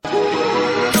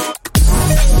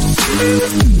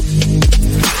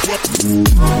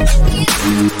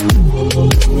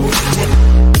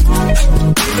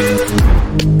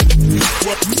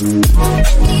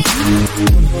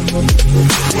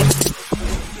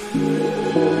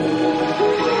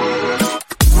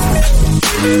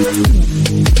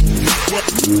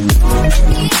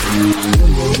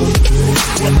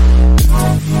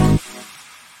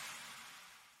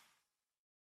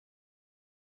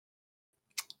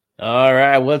All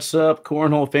right, what's up,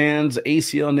 cornhole fans,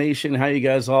 ACL Nation? How you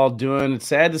guys all doing? It's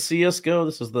sad to see us go.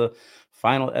 This is the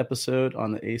final episode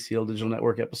on the ACL Digital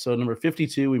Network, episode number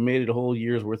 52. We made it a whole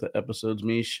year's worth of episodes,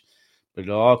 Meesh, but it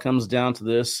all comes down to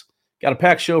this. Got a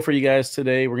packed show for you guys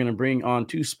today. We're going to bring on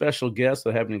two special guests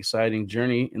that have an exciting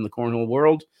journey in the cornhole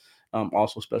world.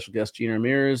 Also special guest Gina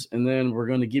Ramirez, and then we're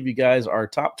going to give you guys our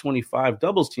top 25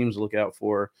 doubles teams to look out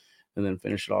for, and then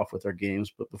finish it off with our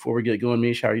games. But before we get going,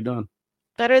 Meesh, how are you doing?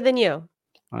 Better than you.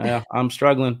 Yeah, I'm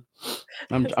struggling.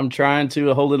 I'm trying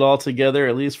to hold it all together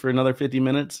at least for another 50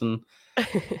 minutes and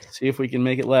see if we can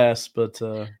make it last. But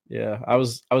yeah, I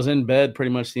was in bed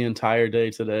pretty much the entire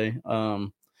day today.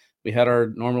 We had our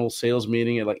normal sales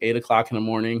meeting at like 8 o'clock in the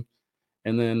morning,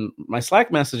 and then my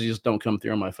Slack messages don't come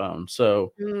through on my phone.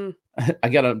 So I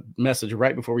got a message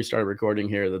right before we started recording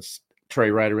here. That's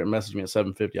Trey Ryder messaged me at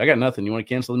 7:50. I got nothing. You want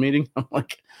to cancel the meeting? I'm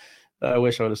like, I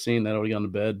wish I would have seen that. I would have gone to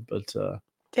bed, but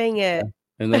dang it. Yeah.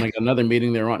 And then I got another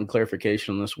meeting. They're wanting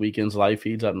clarification on this weekend's live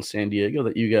feeds out in San Diego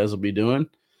that you guys will be doing.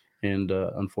 And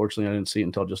unfortunately, I didn't see it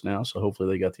until just now. So hopefully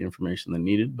they got the information they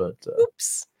needed. But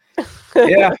oops.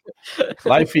 Yeah,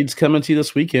 live feeds coming to you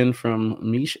this weekend from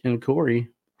Meesh and Corey.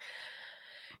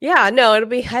 Yeah, no, it'll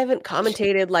be, I haven't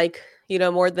commentated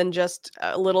more than just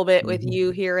a little bit with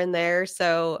you here and there.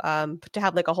 So to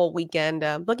have like a whole weekend,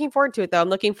 looking forward to it though. I'm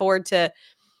looking forward to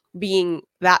being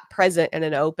that present in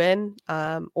an open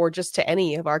or just to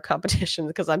any of our competitions,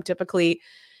 because I'm typically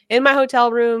in my hotel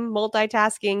room,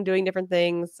 multitasking, doing different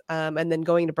things, and then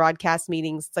going to broadcast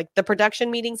meetings. It's like the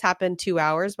production meetings happen 2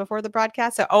 hours before the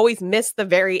broadcast. So I always miss the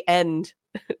very end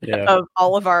of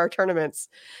all of our tournaments.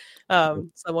 So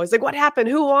I'm always like, what happened?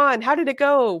 Who won? How did it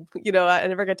go? I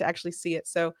never get to actually see it.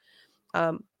 So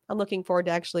I'm looking forward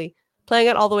to actually playing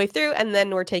it all the way through. And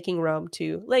then we're taking Rome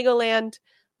to Legoland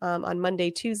on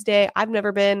Monday, Tuesday. I've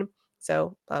never been,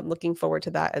 so I'm looking forward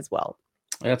to that as well.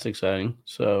 That's exciting.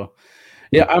 So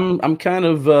yeah, I'm kind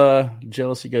of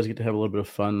jealous you guys get to have a little bit of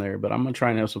fun there, but I'm going to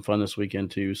try and have some fun this weekend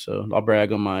too. So I'll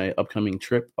brag on my upcoming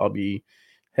trip. I'll be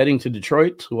heading to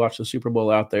Detroit to watch the Super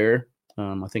Bowl out there.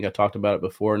 I think I talked about it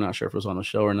before. Not sure if it was on the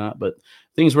show or not, but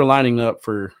things were lining up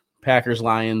for Packers,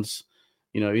 Lions.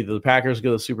 Either the Packers go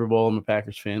to the Super Bowl, I'm a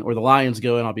Packers fan, or the Lions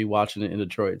go and I'll be watching it in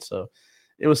Detroit. So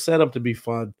it was set up to be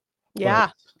fun. Yeah.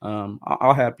 But,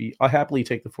 I'll happily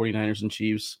take the 49ers and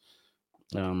Chiefs.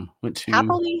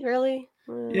 Happily, really?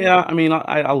 Yeah, I mean,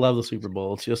 I love the Super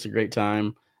Bowl. It's just a great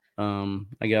time.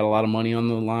 I got a lot of money on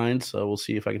the line, so we'll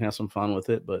see if I can have some fun with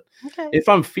it. But if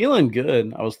I'm feeling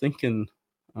good, I was thinking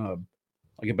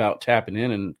about tapping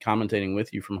in and commentating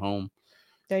with you from home.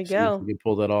 There you go. If we could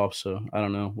pull that off. So I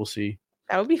don't know. We'll see.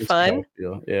 That would be fun.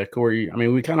 Yeah, Corey. I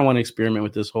mean, we kind of want to experiment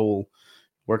with this whole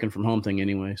working from home thing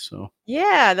anyway. So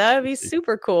yeah, that would be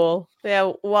super cool.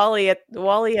 Yeah, Wally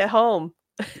at home.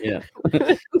 Yeah.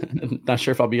 Not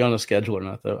sure if I'll be on a schedule or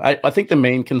not, though. I think the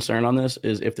main concern on this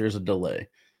is if there's a delay.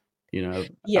 Yeah,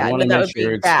 I want to that make would sure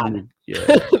be it's bad. Yeah.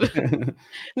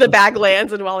 The bag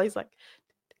lands and Wally's like,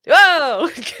 whoa.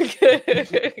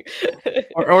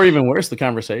 or even worse, the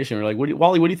conversation. We're like,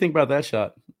 Wally, what do you think about that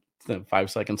shot? Then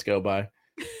 5 seconds go by.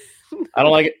 I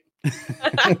don't like it.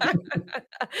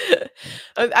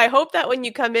 I hope that when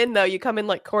you come in, though, you come in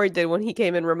like Corey did when he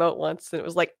came in remote once, and it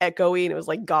was like echoey, and it was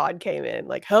like God came in,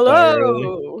 like,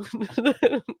 hello,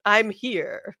 really? I'm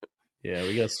here. Yeah,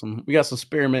 we got some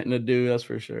experimenting to do, that's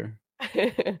for sure.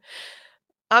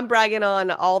 I'm bragging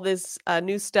on all this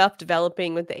new stuff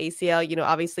developing with the ACL.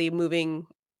 Obviously moving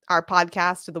our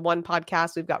podcast to the one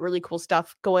podcast. We've got really cool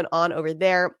stuff going on over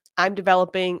there. I'm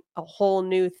developing a whole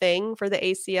new thing for the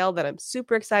ACL that I'm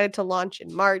super excited to launch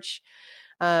in March.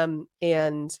 I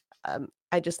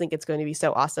just think it's going to be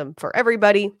so awesome for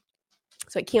everybody.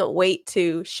 So I can't wait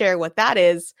to share what that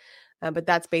is. But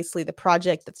that's basically the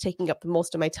project that's taking up the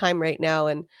most of my time right now.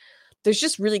 And there's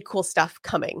just really cool stuff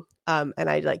coming. And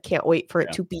I can't wait for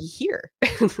it to be here.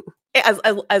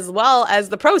 as well as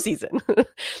the pro season.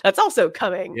 That's also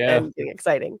coming and getting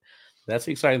exciting. That's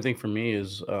the exciting thing for me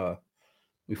is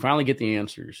we finally get the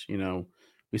answers.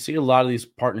 We see a lot of these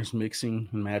partners mixing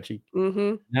and matching.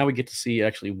 Mm-hmm. Now we get to see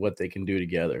actually what they can do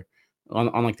together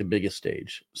on like the biggest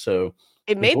stage. So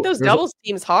it made those doubles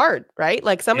teams hard, right?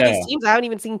 Like some of these teams I haven't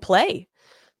even seen play.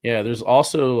 Yeah, there's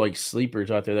also like sleepers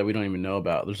out there that we don't even know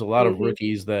about. There's a lot of Mhm.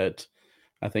 rookies that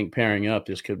I think pairing up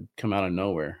just could come out of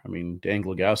nowhere. I mean, Dan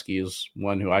Glogowski is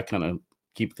one who I kind of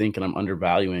keep thinking I'm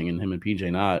undervaluing, and him and PJ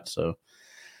not. So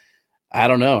I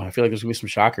don't know. I feel like there's gonna be some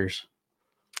shockers.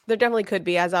 There definitely could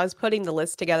be. As I was putting the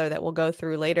list together that we'll go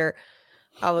through later,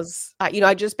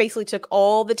 I just basically took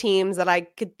all the teams that I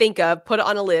could think of, put it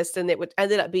on a list, and it would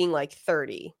ended up being like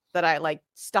 30 that I like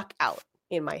stuck out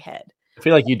in my head. I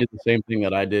feel like you did the same thing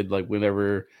that I did. Like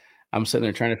whenever I'm sitting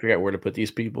there trying to figure out where to put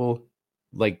these people,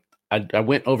 like I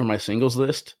went over my singles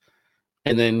list,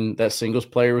 and then that singles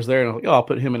player was there, and I'm like, oh, I'll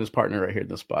put him and his partner right here in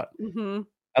this spot. Mhm.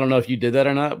 I don't know if you did that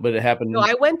or not, but it No, happened.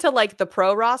 I went to like the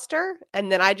pro roster, and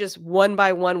then I just one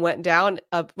by one went down.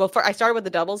 I started with the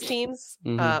doubles teams.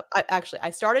 Mhm. I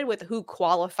started with who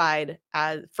qualified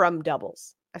from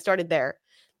doubles. I started there,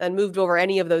 then moved over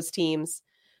any of those teams,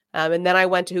 and then I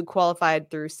went to who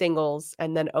qualified through singles,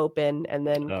 and then open, and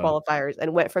then Oh, qualifiers,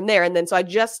 and went from there. And then so I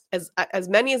just as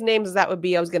many as names as that would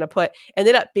be, I was going to put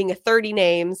ended up being a 30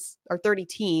 names or 30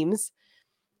 teams.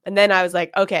 And then I was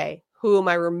like, okay, who am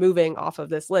I removing off of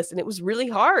this list? And it was really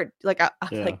hard. Like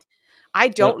yeah. I Well,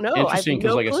 don't know. I have interesting because,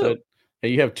 no like I clue. said, yeah,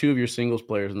 you have two of your singles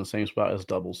players in the same spot as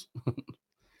doubles.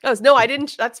 Oh, no, I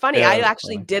didn't. That's funny. I Yeah, that's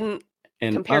actually funny. didn't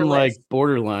And compare unlike lists.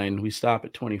 borderline, we stop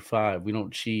at 25. We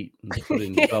don't cheat and put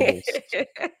in doubles.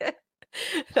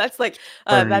 That's like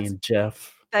Bernie that's and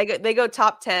Jeff. they go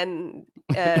top 10,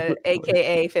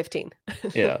 aka 15.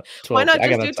 Yeah, Why 12. not I just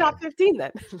got a do tie. top 15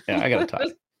 then? Yeah, I got a tie.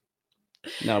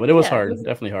 No, but it was Yeah, hard.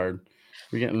 Definitely hard.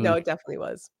 We're no, getting it definitely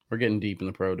was. we're getting deep in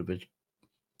the pro division.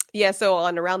 Yeah, so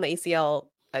on Around the ACL,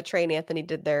 Trey and Anthony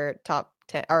did their top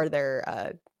 10 or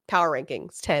their power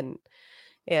rankings 10,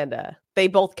 and they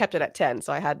both kept it at 10.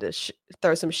 So I had to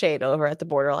throw some shade over at the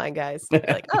borderline guys. Be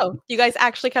like, oh, you guys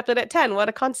actually kept it at 10. What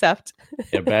a concept.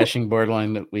 Yeah, bashing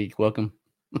borderline that week. Welcome.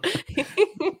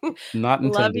 Not Love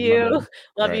intended. My you. bad. All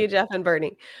Love right. you, Jeff and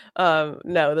Bernie.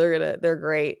 No, they're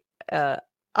great.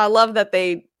 I love that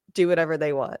they do whatever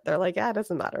they want. They're like, yeah, it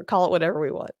doesn't matter. Call it whatever we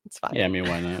want. It's fine. Yeah, I mean,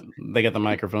 why not? They got the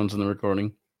microphones in the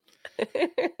recording.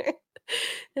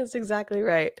 That's exactly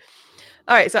right.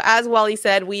 All right. So as Wally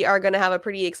said, we are going to have a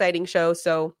pretty exciting show.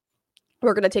 So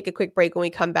we're going to take a quick break. When we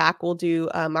come back, we'll do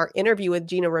our interview with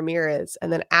Gina Ramirez.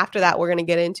 And then after that, we're going to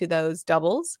get into those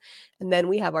doubles. And then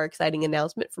we have our exciting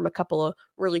announcement from a couple of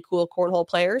really cool cornhole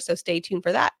players. So stay tuned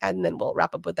for that. And then we'll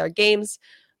wrap up with our games.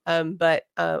 But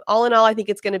all in all, I think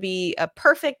it's going to be a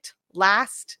perfect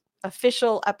last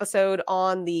official episode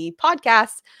on the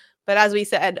podcast. But as we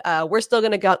said, we're still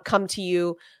going to come to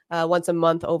you once a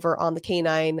month over on the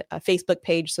K9 Facebook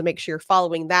page. So make sure you're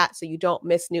following that so you don't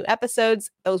miss new episodes.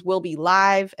 Those will be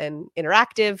live and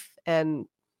interactive and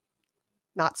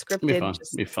not It'll be scripted. fun.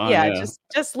 Just It'll be fun. yeah, Yeah.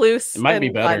 just loose It might be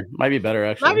and fun. better. Might be better,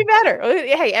 Might be actually. better.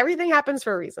 Hey, everything happens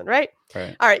for a reason, right?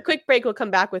 Right. All right, quick break. We'll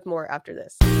come back with more after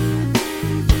this.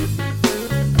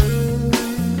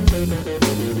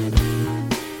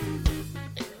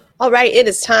 All right, it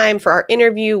is time for our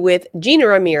interview with Gina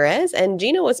Ramirez. And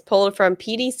Gina was pulled from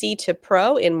PDC to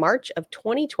pro in March of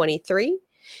 2023.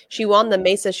 She won the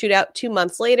Mesa Shootout 2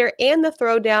 months later and the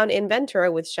Throwdown in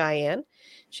Ventura with Cheyenne.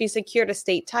 She secured a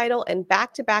state title and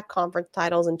back-to-back conference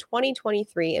titles in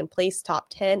 2023 and placed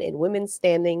top 10 in women's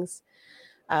standings.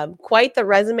 Quite the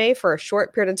resume for a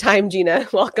short period of time, Gina.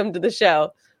 Welcome to the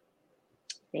show.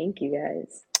 Thank you,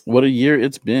 guys. What a year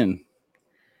it's been.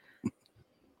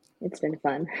 It's been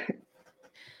fun.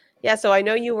 Yeah, so I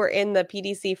know you were in the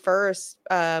PDC first,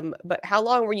 but how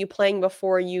long were you playing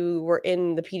before you were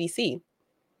in the PDC?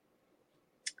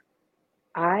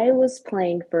 I was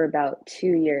playing for about 2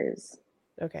 years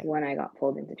Okay, when I got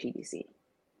pulled into PDC.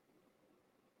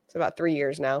 so about 3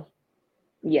 years now.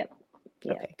 Yep.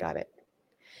 Yeah. Okay, got it.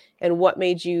 And what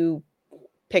made you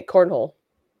pick cornhole?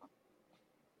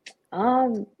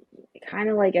 Kind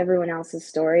of like everyone else's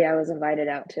story, I was invited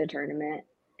out to a tournament,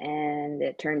 and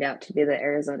it turned out to be the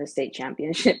Arizona State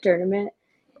Championship tournament,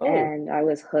 and I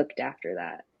was hooked after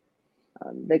that.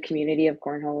 The community of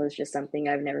cornhole is just something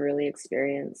I've never really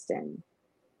experienced, and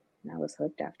I was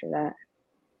hooked after that.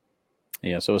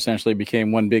 Yeah, so essentially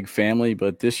became one big family,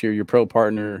 but this year your pro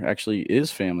partner actually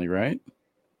is family, right?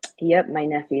 Yep, my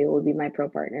nephew will be my pro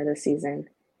partner this season.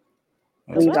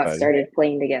 That's We got exciting. started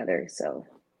playing together, so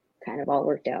kind of all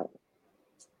worked out.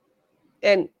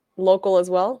 And local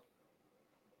as well?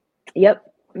 Yep.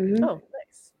 Mm-hmm. Oh,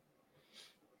 nice.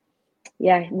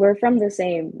 Yeah, we're from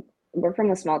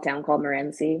a small town called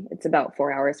Morenci. It's about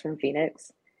 4 hours from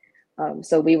Phoenix.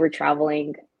 So we were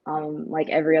traveling like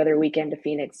every other weekend to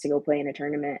Phoenix to go play in a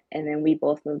tournament. And then we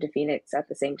both moved to Phoenix at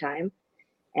the same time.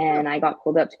 And I got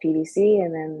pulled up to PDC,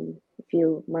 and then a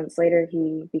few months later,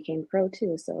 he became pro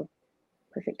too. So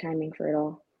perfect timing for it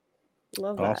all.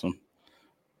 Love that. Awesome.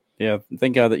 Yeah,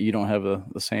 thank God that you don't have the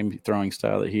same throwing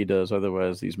style that he does.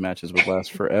 Otherwise, these matches would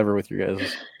last forever with your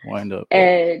guys' wind up.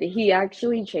 And he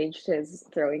actually changed his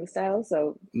throwing style,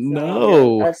 so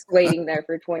no, us waiting there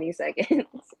for 20 seconds.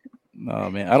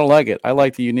 No, man, I don't like it. I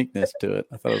like the uniqueness to it.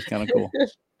 I thought it was kind of cool.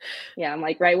 Yeah, I'm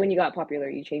like, right when you got popular,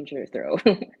 you changed your throw.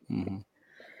 Mm-hmm.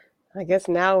 I guess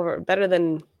now we're better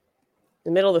than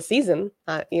the middle of the season.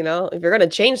 You know, if you're going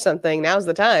to change something, now's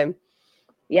the time.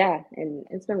 Yeah, and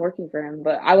it's been working for him.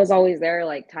 But I was always there,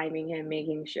 like timing him,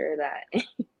 making sure that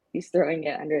he's throwing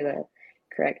it under the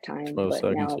correct time. 12 but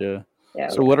seconds, now, yeah.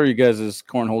 So what are you guys'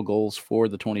 cornhole goals for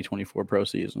the 2024 pro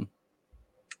season?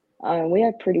 We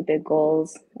have pretty big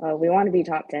goals. We want to be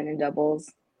top 10 in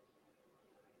doubles.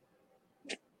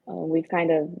 We've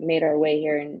kind of made our way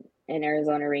here in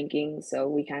Arizona rankings, so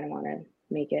we kind of want to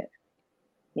make it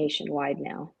nationwide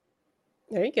now.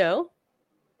 There you go.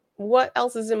 What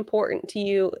else is important to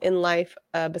you in life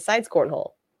besides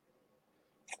cornhole?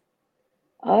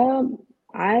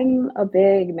 I'm a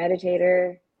big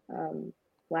meditator.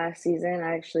 Last season,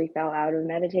 I actually fell out of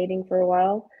meditating for a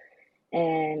while,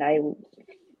 and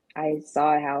I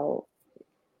saw how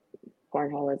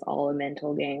cornhole is all a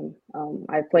mental game.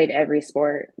 I've played every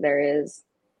sport there is.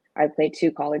 I've played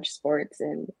 2 college sports,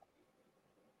 and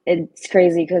it's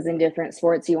crazy because in different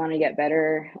sports you want to get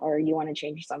better or you want to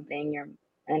change something.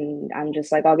 And I'm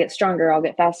just like, I'll get stronger, I'll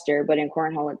get faster. But in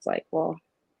cornhole, it's like, well,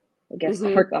 I guess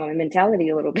I'll work on my mentality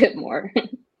a little bit more.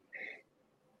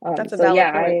 That's a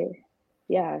valid point.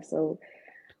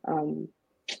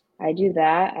 I do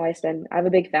that. I have a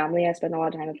big family. I spend a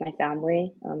lot of time with my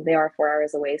family. They are 4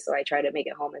 hours away, so I try to make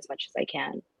it home as much as I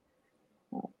can.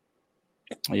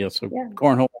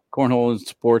 Cornhole and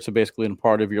sports are basically a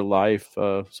part of your life.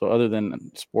 So other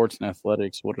than sports and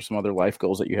athletics, what are some other life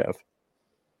goals that you have?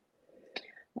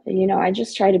 I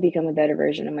just try to become a better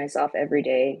version of myself every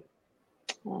day.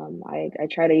 I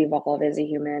try to evolve as a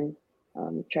human,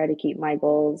 try to keep my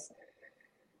goals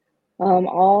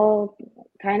all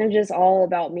kind of just all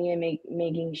about me and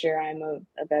making sure I'm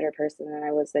a better person than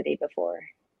I was the day before.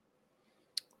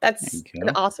 That's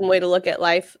an awesome way to look at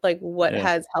life. Like what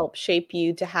has helped shape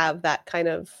you to have that kind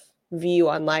of view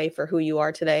on life or who you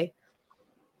are today?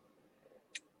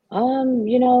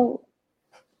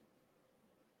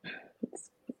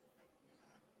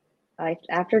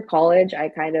 After college, I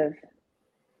kind of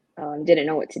didn't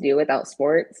know what to do without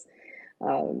sports.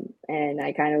 And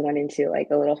I kind of went into like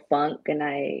a little funk, and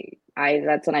I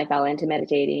that's when I fell into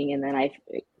meditating, and then I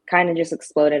kind of just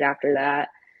exploded after that.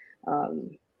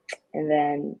 And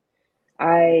then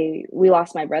we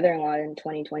lost my brother-in-law in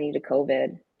 2020 to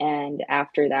COVID. And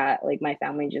after that, like my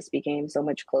family just became so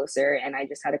much closer, and I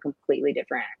just had a completely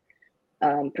different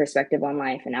perspective on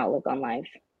life and outlook on life.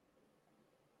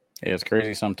 Yeah, it's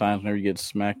crazy sometimes whenever you get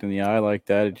smacked in the eye like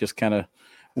that. It just kind of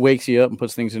wakes you up and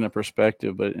puts things into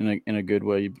perspective, but in a good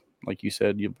way. Like you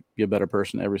said, you'll be a better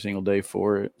person every single day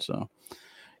for it. So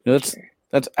that's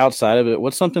outside of it.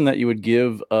 What's something that you would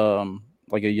give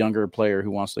like a younger player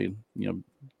who wants to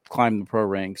climb the pro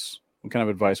ranks? What kind of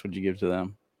advice would you give to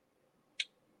them?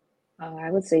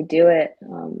 I would say do it.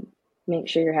 Make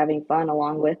sure you're having fun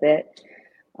along with it.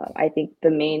 I think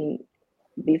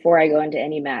before I go into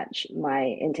any match, my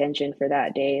intention for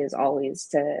that day is always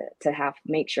to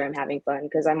make sure I'm having fun,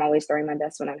 because I'm always throwing my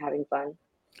best when I'm having fun.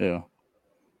 Yeah,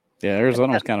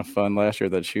 Arizona was kind of fun last year,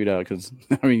 that shootout, because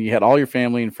I mean you had all your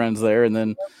family and friends there, and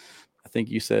then I think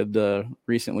you said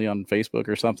recently on Facebook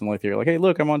or something like you're like, hey,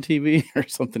 look, I'm on TV or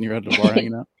something. You're at the bar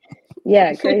hanging out.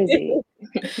 Yeah, crazy.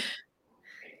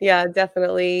 Yeah,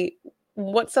 definitely.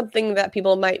 What's something that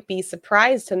people might be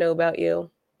surprised to know about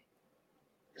you?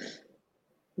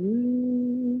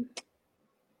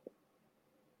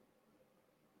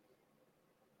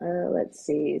 Let's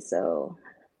see. So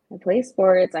I play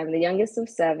sports. I'm the youngest of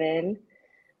 7.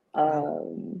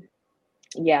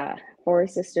 Yeah, 4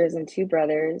 sisters and 2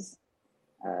 brothers.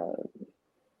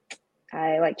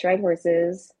 I like to ride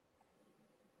horses,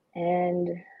 and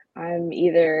I'm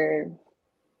either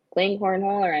playing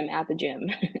cornhole or I'm at the gym.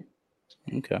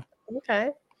 Okay.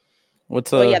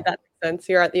 What's yeah, that makes sense.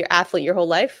 You're an athlete your whole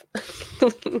life.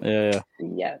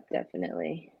 Yeah,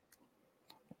 definitely.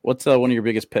 What's one of your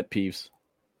biggest pet peeves?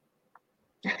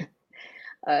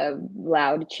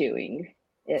 Loud chewing.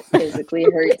 It physically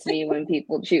hurts me when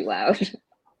people chew loud.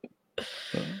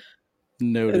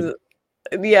 Noted.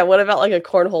 Yeah, what about like a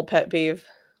cornhole pet peeve?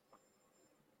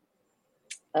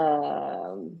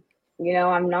 I'm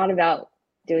not about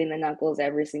doing the knuckles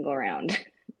every single round.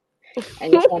 I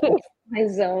just want to my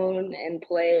zone and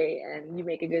play, and you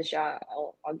make a good shot,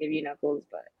 I'll give you knuckles.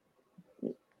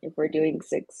 But if we're doing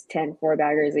 6, 10,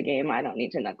 4-baggers a game, I don't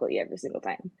need to knuckle you every single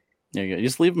time. There you go.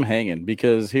 Just leave them hanging,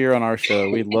 because here on our show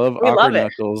we love We awkward love it.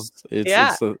 knuckles.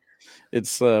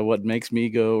 It's what makes me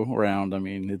go around. I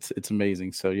mean, it's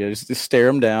amazing. So yeah, just stare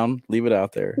them down, leave it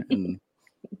out there, and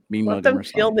me Let mug them them or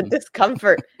feel the something.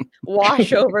 discomfort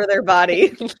wash over their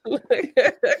body.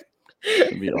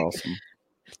 It'd be awesome.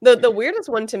 The weirdest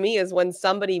one to me is when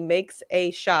somebody makes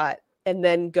a shot and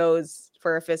then goes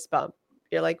for a fist bump.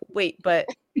 You're like, wait, but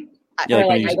Yeah, Or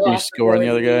like like I when go you off score on the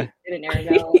other guy. in an air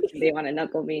bell, they want to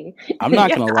knuckle me. I'm not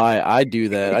gonna lie, I do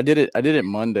that. I did it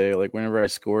Monday. Like whenever I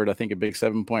scored, I think a big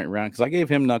 7-point round, because I gave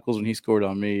him knuckles when he scored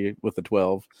on me with the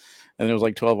 12, and it was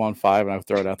like 12 on 5, and I would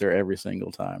throw it out there every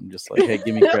single time, just like, hey,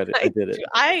 give me credit, I did it.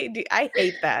 I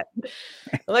hate that.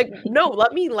 Like, no,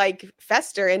 let me like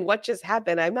fester in what just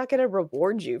happened. I'm not gonna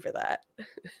reward you for that.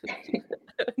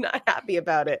 I'm not happy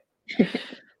about it.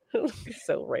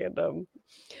 So random.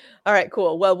 All right,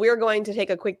 cool. Well, we're going to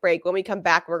take a quick break. When we come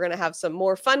back, we're going to have some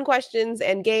more fun questions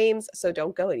and games, so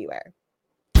don't go anywhere.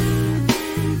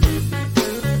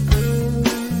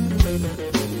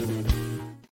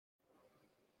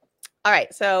 All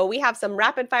right, so we have some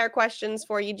rapid fire questions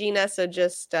for you, Gina. So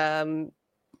just they're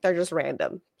just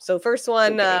random. So first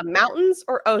one, mountains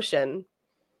or ocean?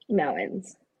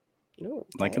 Mountains. Ooh,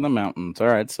 Like in the mountains. All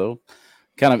right, so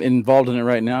kind of involved in it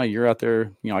right now. You're out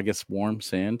there, I guess warm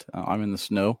sand. I'm in the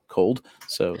snow, cold.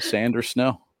 So sand or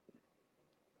snow?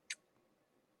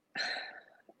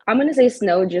 I'm gonna say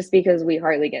snow just because we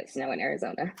hardly get snow in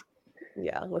Arizona.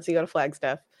 Yeah, unless you go to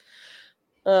Flagstaff.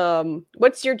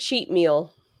 What's your cheat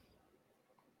meal?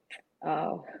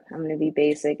 Oh, I'm gonna be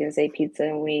basic and say pizza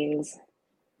and wings.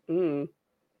 Nothing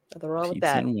wrong with Pizza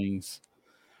that. and wings.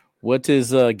 What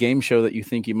is a game show that you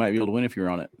think you might be able to win if you're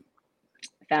on it?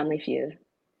 Family Feud.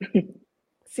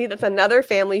 See, that's another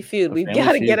Family Feud. We've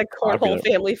got to get a cornhole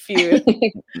Family Feud.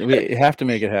 We have to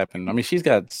make it happen. I mean, she's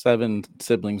got 7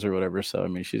 siblings or whatever, so I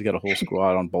mean, she's got a whole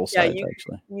squad on both sides.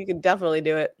 Actually, you can definitely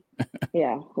do it.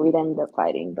 Yeah, we'd end up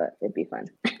fighting, but it'd be fun.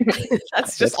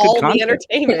 That's all the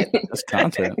entertainment. That's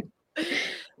content.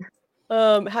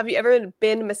 Have you ever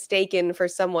been mistaken for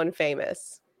someone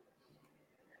famous?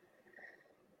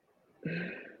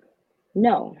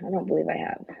 No, I don't believe I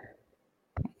have.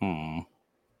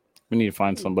 We need to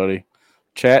find somebody.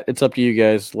 Chat, it's up to you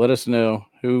guys. Let us know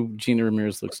who Gina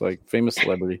Ramirez looks like. Famous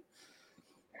celebrity.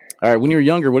 All right. When you were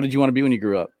younger, what did you want to be when you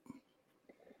grew up?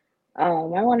 I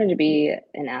wanted to be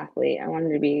an athlete.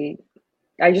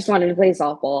 I just wanted to play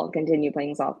softball, continue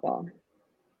playing softball.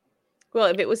 Well,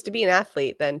 if it was to be an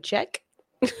athlete, then check.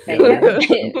 Nailed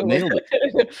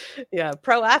it. Yeah,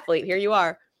 pro athlete. Here you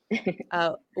are.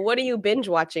 What are you binge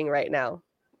watching right now?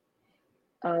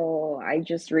 Oh, I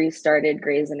just restarted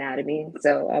Grey's Anatomy,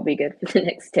 so I'll be good for the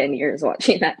next 10 years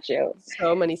watching that show.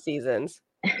 So many seasons.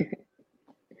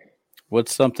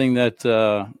 What's something that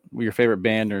your favorite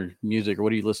band or music, or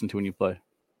what do you listen to when you play?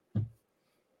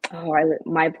 Oh,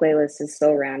 my playlist is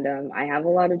so random. I have a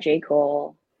lot of J.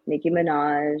 Cole, Nicki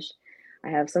Minaj. I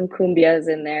have some cumbias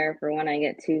in there for when I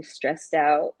get too stressed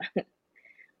out.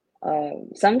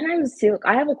 Sometimes too,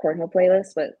 I have a cornhole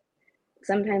playlist, but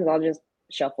sometimes I'll just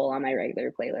shuffle on my regular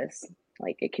playlist.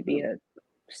 Like it could be a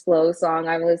slow song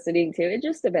I'm listening to. It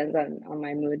just depends on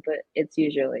my mood, but it's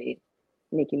usually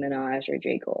Nicki Minaj or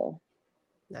J. Cole.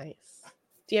 Nice.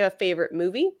 Do you have a favorite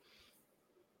movie?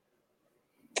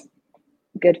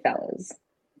 Goodfellas.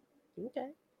 Okay.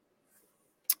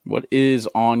 What is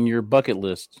on your bucket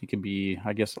list? It could be,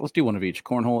 I guess, let's do one of each,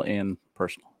 cornhole and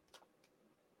personal.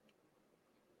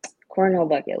 Cornhole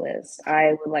bucket list.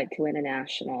 I would like to win a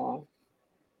national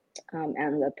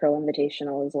and the pro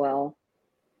invitational as well.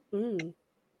 And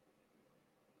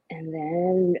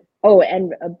then,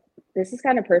 this is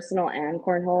kind of personal and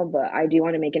cornhole, but I do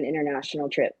want to make an international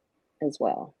trip as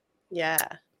well. Yeah.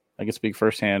 I can speak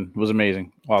firsthand. It was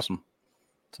amazing. Awesome.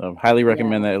 So highly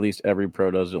recommend that at least every pro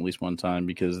does it at least one time,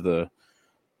 because the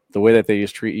way that they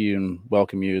just treat you and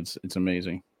welcome you, it's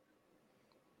amazing.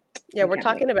 Yeah, we're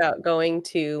talking about going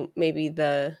to maybe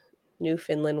the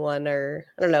Newfoundland one, or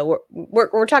I don't know.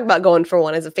 We're talking about going for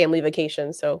one as a family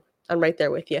vacation. So I'm right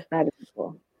there with you. That'd be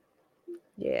cool.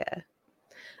 Yeah.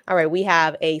 All right, we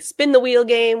have a spin the wheel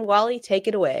game. Wally, take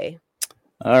it away.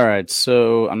 All right,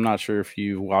 so I'm not sure if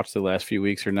you watched the last few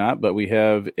weeks or not, but we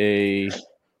have a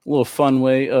little fun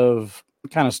way of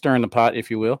kind of stirring the pot,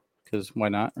 if you will, because why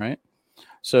not, right?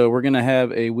 So we're going to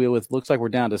have a wheel with, looks like we're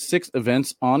down to 6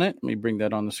 events on it. Let me bring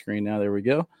that on the screen now. There we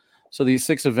go. So these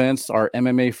 6 events are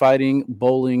MMA fighting,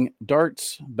 bowling,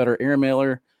 darts, better air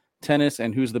mailer, tennis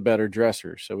and who's the better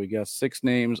dresser. So we got 6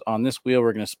 names on this wheel.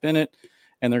 We're going to spin it,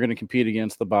 and they're going to compete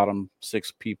against the bottom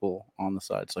 6 people on the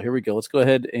side. So here we go. Let's go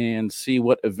ahead and see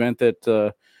what event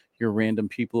that your random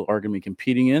people are going to be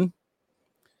competing in.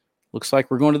 Looks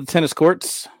like we're going to the tennis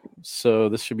courts, so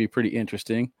this should be pretty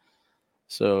interesting.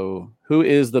 So who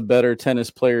is the better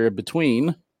tennis player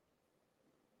between?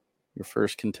 Your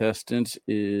first contestant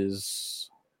is,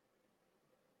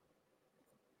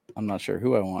 I'm not sure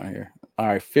who I want here. All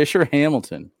right, Fisher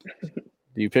Hamilton. Do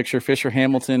you picture Fisher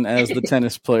Hamilton as the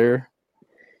tennis player?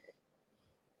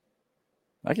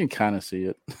 I can kind of see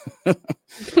it.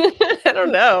 I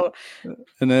don't know.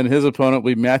 And then his opponent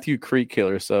will be Matthew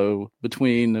Creekkiller. So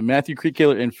between Matthew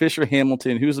Creekkiller and Fisher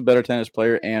Hamilton, who's the better tennis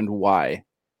player and why?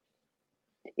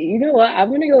 You know what? I'm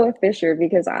going to go with Fisher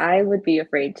because I would be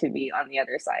afraid to be on the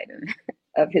other side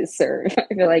of his serve.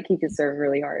 I feel like he could serve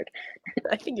really hard.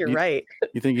 I think you're right.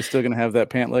 You think he's still going to have that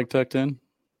pant leg tucked in?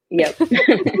 Yep.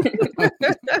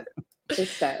 His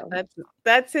style.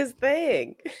 That's his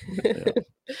thing. Yeah.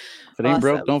 If it ain't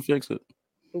broke, don't fix it.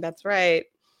 That's right.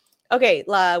 Okay,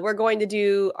 we're going to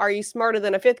do Are You Smarter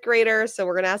Than a Fifth Grader? So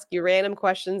we're going to ask you random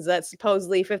questions that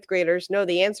supposedly fifth graders know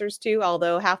the answers to,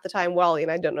 although half the time Wally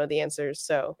and I don't know the answers.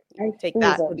 So take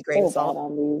that with a grain of salt.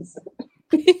 On these.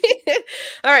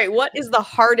 All right, what is the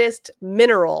hardest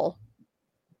mineral?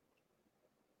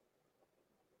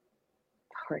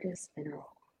 Hardest mineral.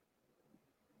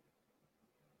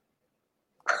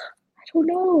 I don't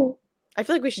know. I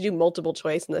feel like we should do multiple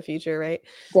choice in the future, right?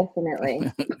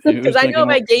 Definitely. Because I know if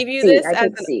I gave you this, I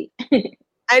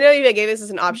know if I gave this as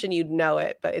an option, you'd know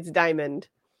it, but it's diamond.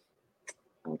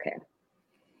 Okay.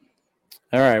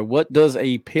 All right. What does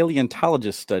a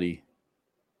paleontologist study?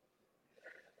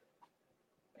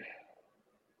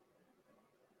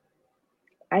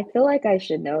 I feel like I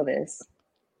should know this.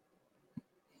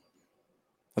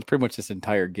 That's pretty much this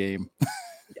entire game.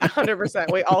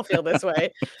 100%. We all feel this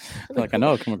way. Like, I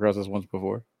know I've come across this once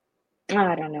before.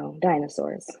 I don't know.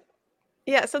 Dinosaurs.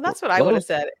 Yeah, so that's what I would have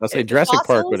said. Let's say Jurassic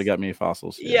Park would have got me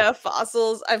fossils. Yeah,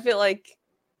 fossils. I feel like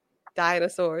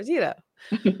dinosaurs,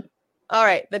 All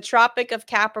right. The Tropic of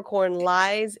Capricorn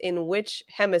lies in which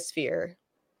hemisphere?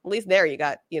 At least there you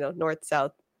got, north,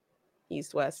 south,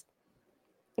 east, west.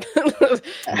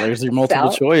 There's your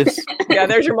multiple choice. Yeah,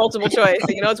 there's your multiple choice.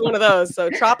 It's one of those. So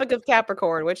Tropic of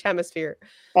Capricorn, which hemisphere?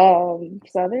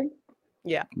 Southern.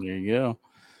 Yeah. There you go.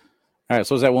 All right.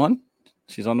 So is that one?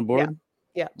 She's on the board?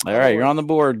 Yeah. All right. You're on the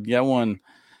board. You got one.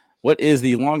 What is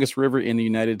the longest river in the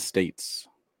United States?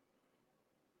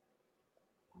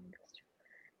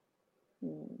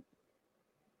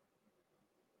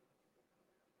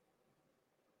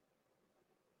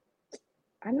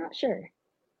 I'm not sure.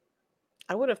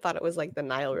 I would have thought it was like the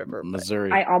Nile River.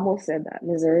 Missouri. I almost said that.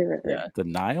 Missouri River. Yeah. The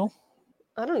Nile?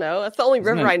 I don't know. That's the only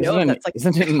river I know.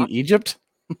 Isn't it in Egypt?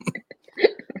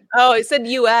 Oh, it said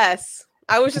U.S.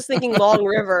 I was just thinking Long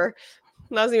River.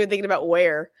 I wasn't even thinking about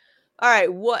where. All right.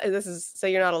 So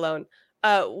you're not alone.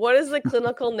 What is the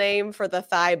clinical name for the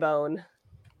thigh bone?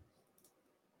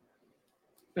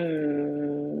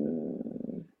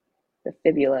 The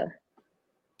fibula.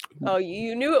 Oh,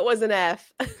 you knew it was an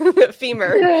F.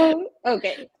 Femur. No.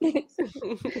 Okay.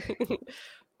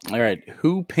 All right.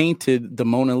 Who painted the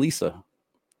Mona Lisa?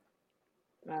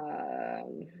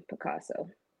 Picasso.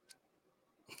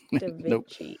 Da Vinci. Nope.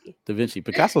 Da Vinci.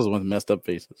 Picasso's the one with messed up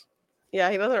faces. Yeah,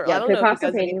 he doesn't. Yeah,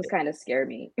 Picasso paintings kind of scare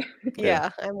me. Yeah,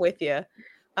 I'm with you.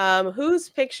 Whose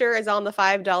picture is on the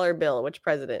 $5 bill? Which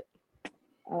president?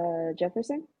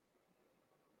 Jefferson.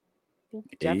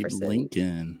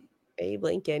 Jefferson. Abe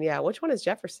Lincoln. Yeah. Which one is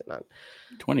Jefferson on?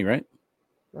 20, right?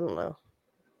 I don't know.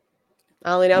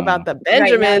 I only know about the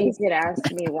Benjamins. Right now, you could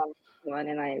ask me one,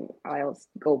 and I'll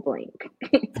go blank.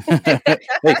 Hey,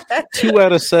 2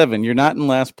 out of 7. You're not in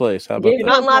last place. How about You're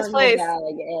not in last place.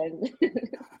 Again.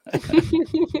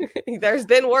 There's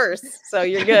been worse, so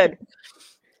you're good.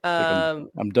 I'm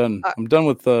done. I'm done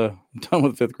with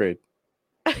 5th grade.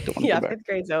 Yeah, 5th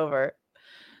grade's over.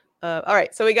 All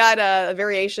right, so we got a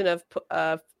variation of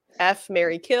F,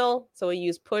 marry, kill. So we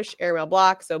use push, airmail,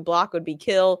 block. So block would be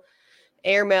kill.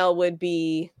 Airmail would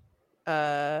be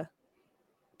the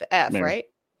F, Mary. Right?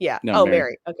 Yeah. No,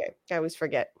 marry. Okay, I always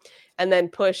forget. And then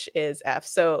push is F.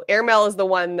 So airmail is the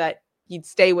one that you'd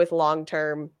stay with long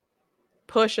term.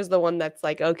 Push is the one that's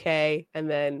like, okay. And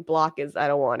then block is, I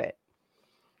don't want it.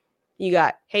 You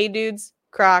got Hey Dudes,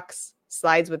 Crocs,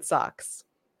 Slides with Socks.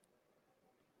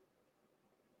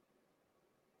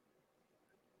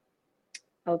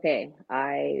 Okay,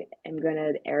 I am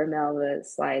gonna airmail the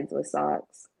Slides with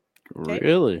Socks. Okay.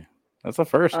 Really? That's the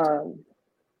first. I'm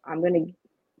gonna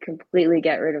completely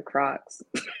get rid of Crocs.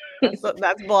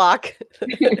 That's block.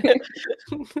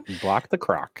 Block the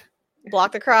croc.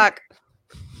 Block the croc.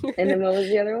 And then what was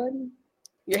the other one?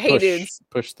 Your hey dudes.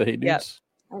 Push the hey dudes.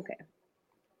 Yep. Okay.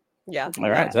 Yeah. All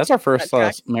right. So that's our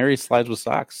first Mary slides with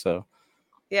socks. So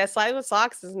yeah, slide with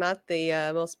socks is not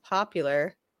the most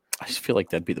popular. I just feel like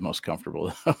that'd be the most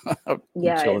comfortable.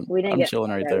 Yeah, if we didn't get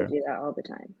chilling right I there. would do that all the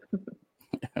time.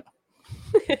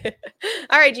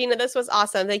 All right, Gina, this was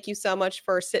awesome. Thank you so much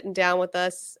for sitting down with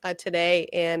us today,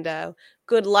 and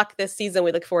good luck this season.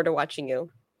 We look forward to watching you.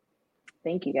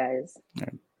 Thank you, guys. All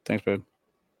right. Thanks, babe.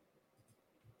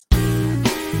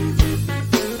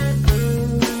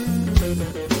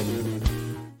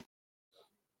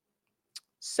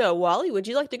 So, Wally, would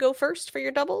you like to go first for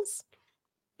your doubles?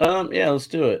 Yeah, let's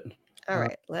do it. All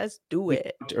right, let's do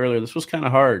it. Earlier, this was kind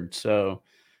of hard, so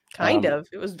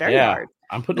it was very hard.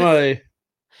 I'm putting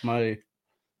my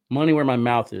money where my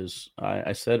mouth is.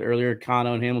 I said earlier,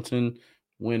 Kano and Hamilton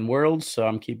win Worlds, so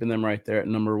I'm keeping them right there at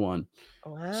number 1.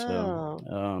 Wow.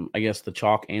 So I guess the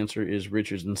chalk answer is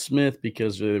Richards and Smith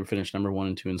because they finished number 1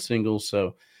 and 2 in singles.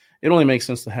 So it only makes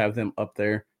sense to have them up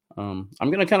there. I'm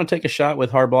going to kind of take a shot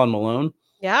with Harbaugh and Malone.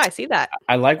 Yeah, I see that.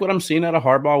 I like what I'm seeing out of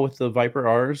Harbaugh with the Viper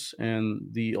R's and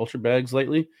the Ultra Bags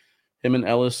lately. Him and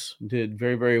Ellis did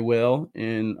very, very well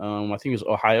in, I think it was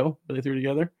Ohio that they threw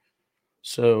together.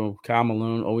 So Kyle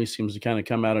Malone always seems to kind of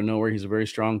come out of nowhere. He's a very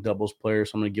strong doubles player,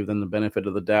 so I'm going to give them the benefit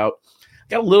of the doubt.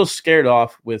 Got a little scared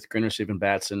off with Grinnerseep and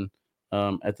Batson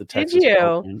at the Texas. Did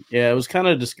you? Game. Yeah, it was kind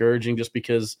of discouraging just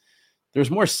because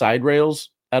there's more side rails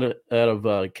out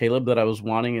of Caleb that I was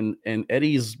wanting, and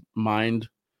Eddie's mind.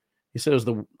 He said it was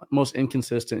the most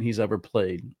inconsistent he's ever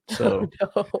played. So,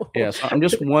 yeah, so I'm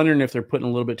just wondering if they're putting a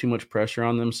little bit too much pressure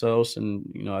on themselves. And,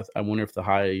 I wonder if the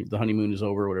honeymoon is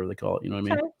over, whatever they call it. You know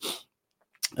what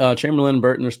I mean? Chamberlain and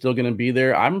Burton are still going to be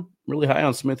there. I'm really high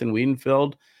on Smith and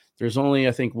Wiedenfeld. There's only,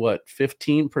 I think,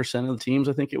 15% of the teams,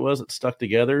 I think it was, that stuck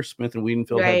together. Smith and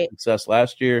Wiedenfeld had success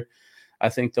last year. I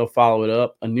think they'll follow it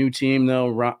up. A new team, though,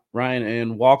 Ryan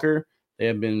and Walker, they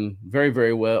have been very,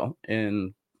 very well.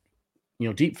 And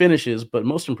deep finishes, but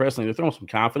most impressively, they're throwing some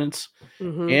confidence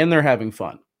and they're having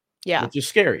fun. Yeah. Which is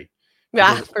scary.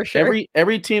 Yeah, for sure.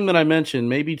 Every team that I mentioned,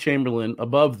 maybe Chamberlain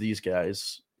above these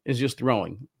guys is just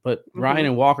throwing, but Ryan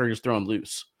and Walker are just throwing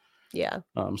loose. Yeah.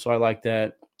 So I like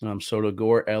that. Soto,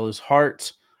 Gore, Ellis,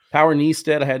 Hart, Power,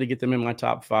 Neistat. I had to get them in my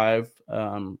top 5.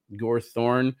 Gore,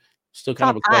 Thorne, still kind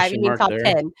of a question mark there.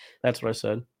 10. That's what I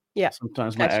said. Yeah.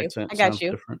 Sometimes my accent sounds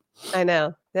different. I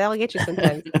know. That'll get you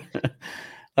sometimes.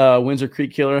 Windsor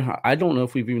Creek Killer. I don't know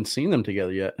if we've even seen them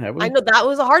together yet. Have we? I know that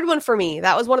was a hard one for me.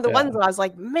 That was one of the ones that I was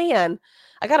like, man,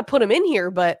 I got to put him in here,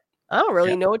 but I don't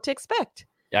really know what to expect.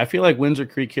 Yeah, I feel like Windsor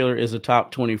Creek Killer is a top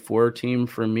 24 team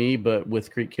for me, but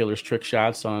with Creek Killer's trick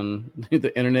shots on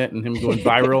the internet and him going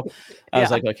viral, I was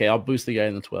like, okay, I'll boost the guy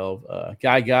in the 12.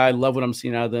 Guy, love what I'm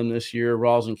seeing out of them this year.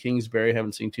 Rawls and Kingsbury,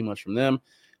 haven't seen too much from them.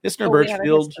 Hissner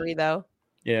Birchfield. Though.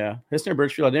 Yeah, Hissner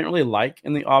Birchfield, I didn't really like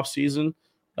in the offseason.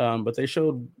 But they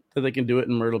showed that they can do it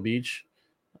in Myrtle Beach.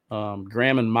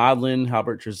 Graham and Modlin,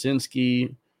 Halbert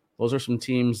Trzynski, those are some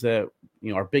teams that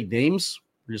are big names.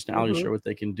 We're just not really sure what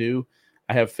they can do.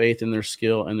 I have faith in their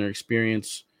skill and their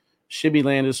experience. Shibby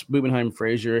Landis, Bubenheim,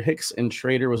 Frazier, Hicks, and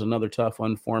Schrader was another tough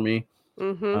one for me.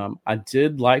 I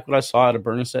did like what I saw out of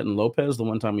Bernadette and Lopez the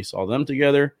one time we saw them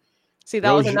together. See,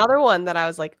 that was another one that I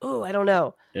was like, oh, I don't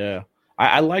know. Yeah.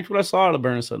 I liked what I saw out of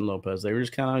Bernadette and Lopez. They were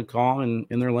just kind of calm and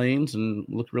in their lanes and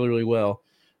looked really, really well.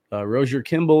 Rozier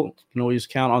Kimball, you can always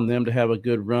count on them to have a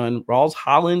good run. Rawls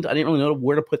Holland, I didn't really know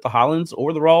where to put the Hollands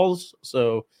or the Rawls.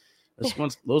 So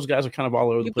those guys are kind of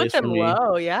all over the place for me.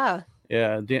 Low, yeah.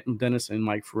 Yeah, Dennis and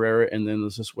Mike Ferreira, and then the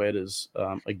Ziswetas.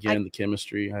 Again, the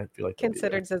chemistry, I feel like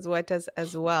considered Ziswetas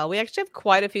as well. We actually have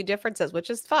quite a few differences, which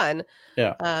is fun.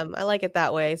 Yeah. I like it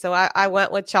that way. So I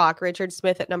went with chalk. Richard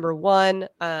Smith at number 1.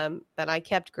 Then I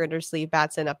kept Grindersley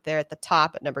Batson up there at the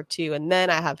top at number 2, and then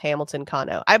I have Hamilton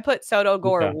Kano. I put Soto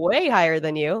Gore way higher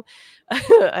than you.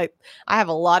 I have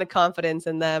a lot of confidence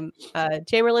in them.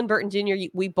 Chamberlain Burton Jr.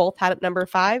 We both had at number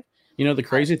 5. The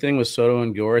crazy thing with Soto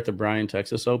and Gore at the Bryan,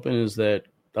 Texas Open is that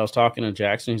I was talking to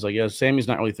Jackson. He's like, yeah, Sammy's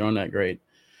not really throwing that great.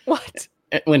 What?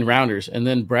 When rounders. And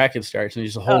then bracket starts, and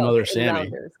he's a whole nother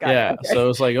Sammy. Yeah. Okay. So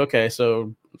it's like, okay,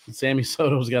 so Sammy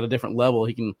Soto's got a different level.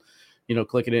 He can,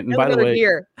 click it in. And by the way,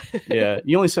 yeah,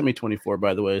 you only sent me 24,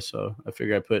 by the way. So I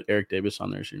figure I put Eric Davis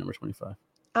on there. So you're number 25.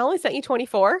 I only sent you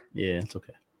 24? Yeah, it's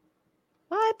okay.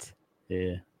 What?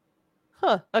 Yeah.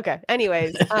 Huh. Okay.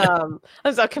 Anyways, I'm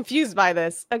so confused by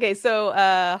this. Okay. So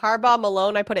Harbaugh,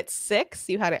 Malone, I put at 6.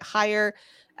 You had it higher.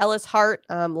 Ellis, Hart,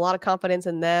 a lot of confidence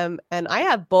in them. And I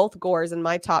have both Gores in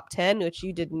my top 10, which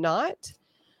you did not.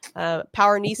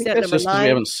 Power I think Nisa at that's number just because 9. we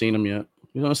haven't seen them yet.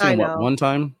 We've only seen I them, what, know. one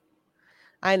time?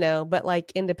 I know, but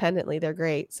like independently, they're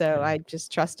great. So I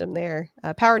just trust them there.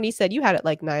 Power Knee said you had it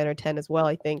like 9 or 10 as well,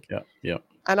 I think. Yeah.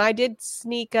 And I did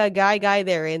sneak a guy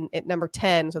there in at number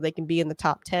 10, so they can be in the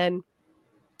top 10.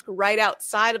 Right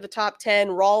outside of the top 10,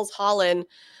 Rawls Holland.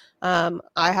 I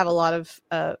have a lot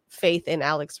of faith in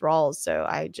Alex Rawls, so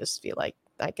I just feel like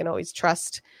I can always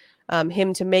trust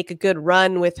him to make a good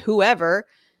run with whoever.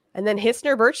 And then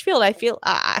Hissner Birchfield, I feel,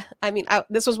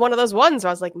 this was one of those ones where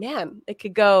I was like, man, it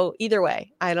could go either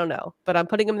way. I don't know, but I'm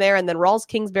putting him there. And then Rawls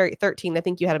Kingsbury at 13. I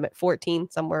think you had him at 14,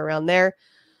 somewhere around there.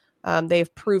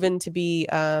 They've proven to be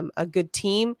a good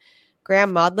team.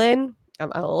 Graham Maudlin,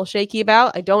 I'm a little shaky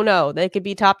about. I don't know. They could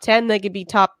be top 10. They could be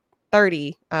top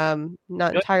 30.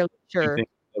 Not entirely sure.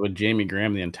 With Jamie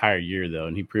Graham the entire year, though,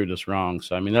 and he proved us wrong.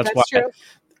 So, I mean, that's why. True.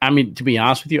 To be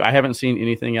honest with you, I haven't seen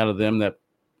anything out of them that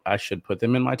I should put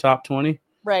them in my top 20.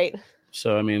 Right.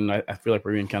 So, I mean, I feel like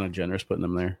we're being kind of generous putting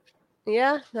them there.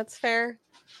 Yeah, that's fair.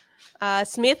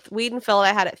 Smith Wiedenfeld,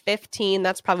 I had at 15.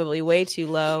 That's probably way too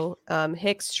low.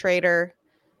 Hicks Schrader,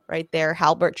 right there.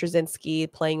 Halbert Trzynski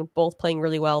both playing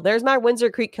really well. There's my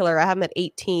Windsor Creek Killer. I have him at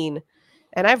 18.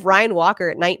 And I have Ryan Walker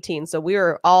at 19. So we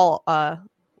were all a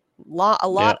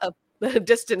lot of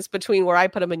distance between where I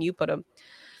put him and you put him.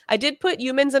 I did put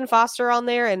Humans and Foster on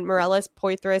there, and Morellis,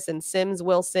 Poitras, and Sims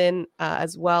Wilson,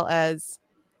 as well as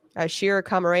Shearer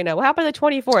Camarena. What happened to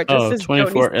 24? It just says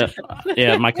 24.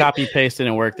 Yeah, my copy paste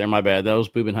didn't work there. My bad. That was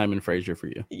Bubenheim and Frazier for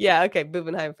you. Yeah, okay.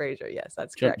 Bubenheim Frazier. Yes,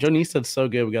 that's correct. Joe Neesad's so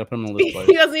good. We got to put him on the list.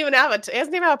 He doesn't even have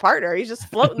a partner. He's just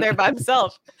floating there by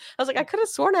himself. I was like, I could have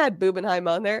sworn I had Bubenheim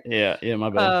on there. Yeah, my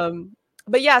bad.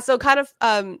 But yeah, so kind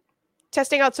of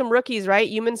testing out some rookies, right?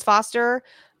 Humans Foster,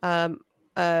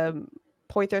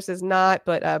 Poitras is not,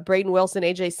 but Braden Wilson,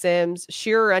 AJ Sims,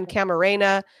 Shearer, and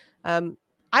Camarena.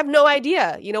 I have no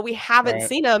idea. We haven't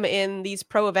seen them in these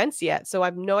pro events yet, so I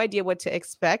have no idea what to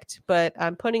expect, but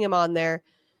I'm putting him on there.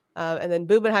 And then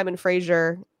Bubenheim and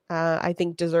Frazier, I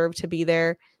think, deserve to be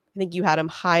there. I think you had him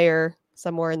higher,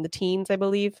 somewhere in the teens, I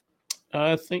believe.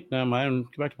 I think, no, mine,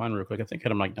 go back to mine real quick. I think I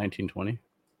had him like 19, 20.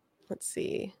 Let's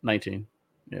see. 19.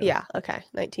 Yeah, okay.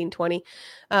 19, 20.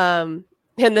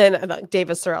 And then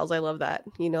Davis Sorrells, I love that.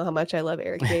 You know how much I love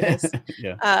Eric Davis.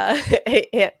 Yeah.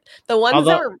 The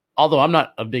ones although I'm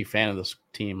not a big fan of this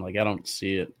team, like I don't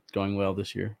see it going well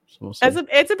this year. So we'll see.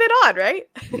 It's a bit odd, right?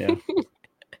 Yeah.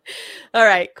 All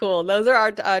right, cool. Those are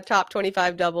our top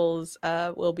 25 doubles.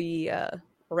 We'll be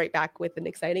right back with an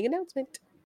exciting announcement.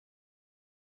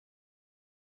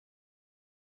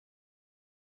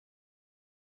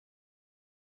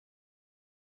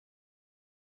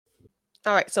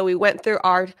 All right, so we went through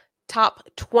our top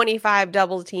 25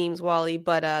 doubles teams, Wally,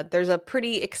 but there's a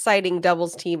pretty exciting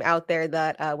doubles team out there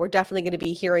that we're definitely going to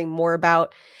be hearing more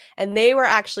about. And they were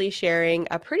actually sharing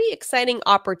a pretty exciting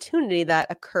opportunity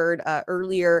that occurred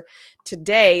earlier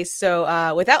today.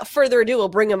 So without further ado, we'll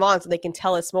bring them on so they can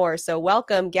tell us more. So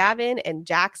welcome Gavin and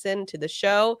Jackson to the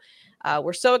show.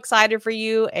 We're so excited for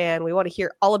you and we want to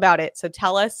hear all about it. So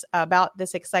tell us about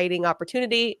this exciting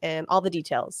opportunity and all the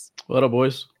details. What up,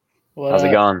 boys? How's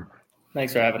it going?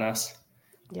 Thanks for having us.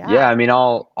 Yeah, I mean,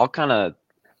 I'll kind of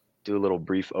do a little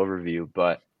brief overview,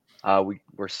 but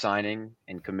we're signing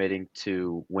and committing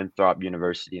to Winthrop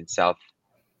University in South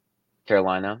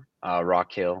Carolina,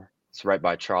 Rock Hill. It's right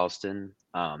by Charleston.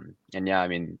 And yeah, I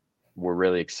mean, we're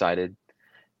really excited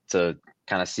to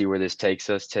kind of see where this takes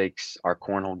our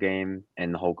cornhole game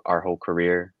and our whole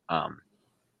career.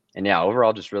 And yeah,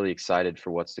 overall, just really excited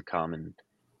for what's to come and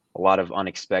a lot of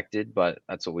unexpected, but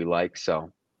that's what we like. So,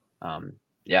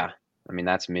 yeah, I mean,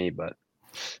 that's me, but.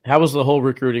 How was the whole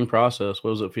recruiting process? What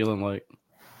was it feeling like?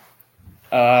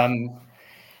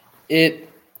 It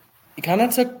kind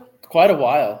of took quite a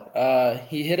while.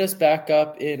 He hit us back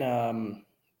up in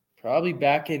probably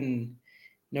back in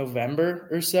November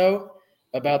or so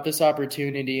about this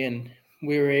opportunity, and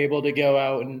we were able to go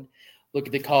out and look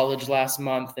at the college last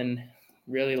month and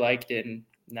really liked it, and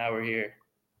now we're here.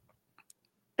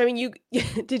 I mean,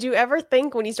 did you ever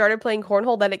think when you started playing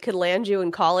cornhole that it could land you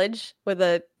in college with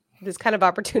this kind of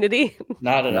opportunity?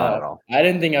 Not at all. I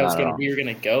didn't think we were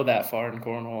going to go that far in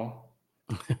cornhole.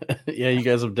 Yeah, you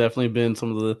guys have definitely been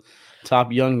some of the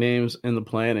top young names in the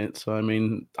planet. So, I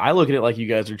mean, I look at it like you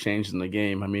guys are changing the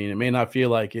game. I mean, it may not feel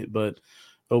like it, but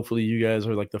hopefully you guys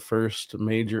are like the first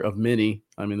major of many.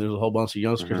 I mean, there's a whole bunch of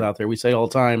youngsters out there. We say all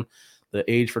the time, the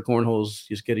age for cornhole is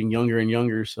just getting younger and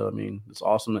younger. So, I mean, it's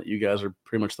awesome that you guys are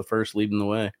pretty much the first leading the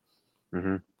way.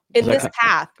 Mm-hmm. In this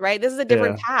path, right? This is a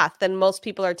different path than most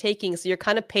people are taking. So you're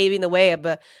kind of paving the way of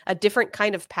a different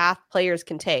kind of path players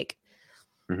can take.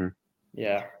 Mm-hmm.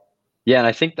 Yeah. Yeah, and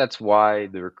I think that's why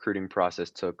the recruiting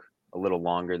process took a little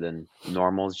longer than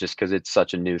normal, is just because it's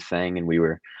such a new thing, and we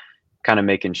were kind of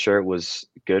making sure it was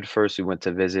good first. We went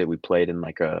to visit. We played in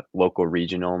like a local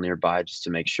regional nearby just to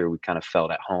make sure we kind of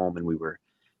felt at home and we were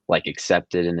like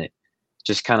accepted, and it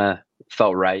just kind of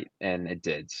felt right, and it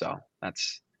did. So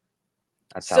that's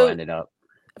how it ended up.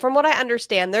 From what I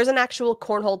understand, there's an actual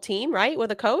cornhole team, right,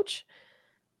 with a coach?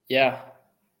 Yeah.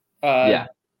 Yeah.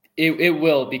 It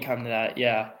will become that.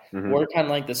 Yeah. Mm-hmm. We're kind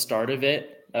of like the start of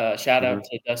it. Shout out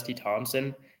to Dusty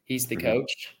Thompson. He's the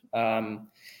coach.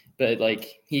 But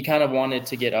like he kind of wanted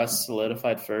to get us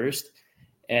solidified first.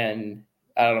 And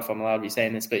I don't know if I'm allowed to be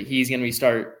saying this, but he's going to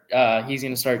start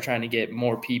trying to get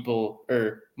more people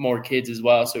or more kids as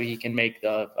well, so he can make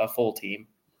a full team.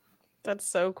 That's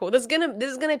so cool. This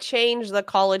is gonna change the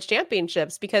college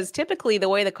championships, because typically the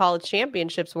way the college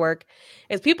championships work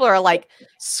is people are like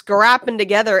scrapping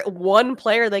together one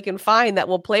player they can find that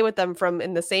will play with them from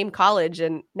in the same college.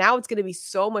 And now it's going to be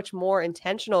so much more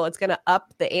intentional. It's going to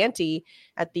up the ante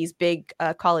at these big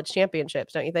college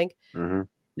championships, don't you think? Mm-hmm.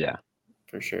 Yeah,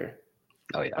 for sure.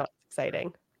 Oh yeah,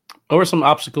 exciting. What were some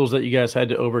obstacles that you guys had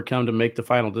to overcome to make the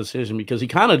final decision? Because he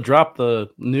kind of dropped the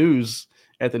news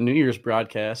at the New Year's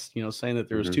broadcast, saying that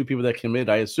there was two people that committed.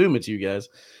 I assume it's you guys,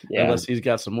 unless he's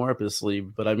got some more up his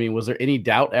sleeve. But I mean, was there any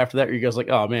doubt after that? Or you guys like,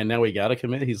 oh man, now we got to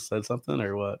commit? He said something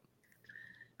or what?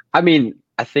 I mean,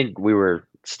 I think we were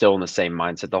still in the same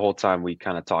mindset the whole time. We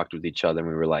kind of talked with each other, and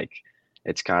we were like,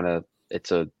 it's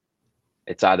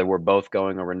either we're both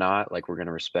going or we're not. Like, we're going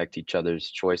to respect each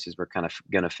other's choices. We're kind of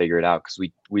going to figure it out,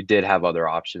 because we did have other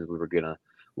options. We were going to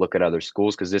look at other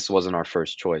schools, because this wasn't our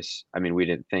first choice. I mean, we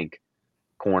didn't think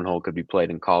cornhole could be played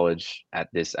in college at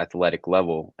this athletic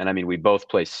level. And I mean, we both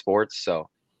play sports, so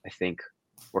I think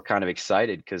we're kind of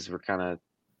excited because we're kind of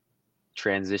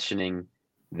transitioning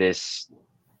this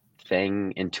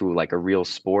thing into like a real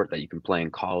sport that you can play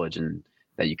in college and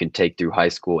that you can take through high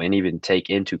school and even take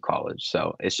into college.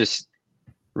 So it's just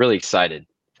really excited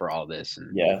for all this,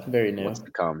 and very new. What's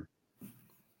to come.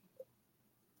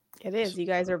 It is. You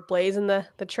guys are blazing the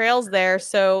trails there.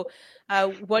 So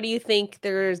what do you think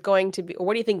there's going to be, or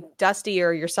what do you think Dusty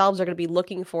or yourselves are going to be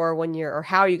looking for when or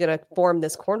how are you going to form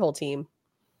this cornhole team?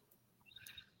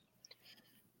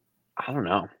 I don't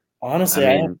know. Honestly,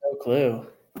 I have no clue.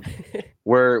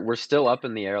 We're still up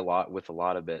in the air a lot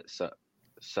of it.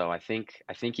 So I think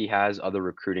he has other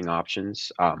recruiting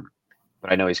options.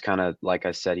 But I know he's kind of, like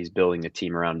I said, he's building a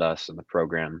team around us and the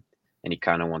program, and he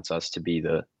kind of wants us to be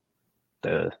the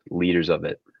leaders of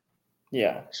it.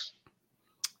 Yeah.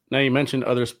 Now, you mentioned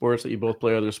other sports, that you both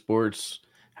play other sports.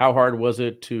 How hard was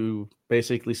it to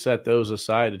basically set those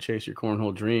aside to chase your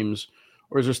cornhole dreams?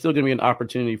 Or is there still going to be an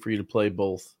opportunity for you to play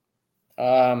both?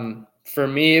 For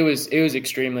me, it was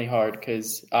extremely hard,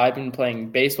 because I've been playing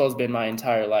 – baseball's been my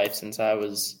entire life since I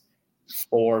was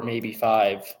 4, maybe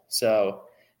 5. So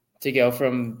to go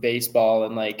from baseball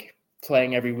and like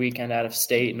playing every weekend out of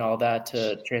state and all that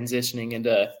to transitioning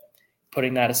into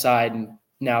putting that aside and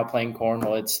now playing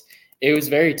cornhole, it was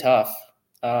very tough.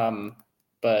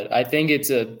 But I think it's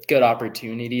a good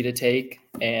opportunity to take,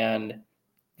 and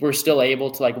we're still able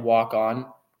to like walk on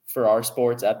for our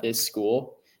sports at this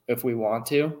school if we want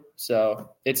to.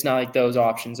 So it's not like those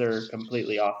options are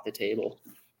completely off the table.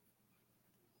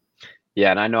 Yeah,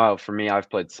 and I know for me,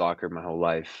 I've played soccer my whole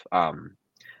life.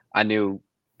 I knew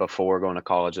before going to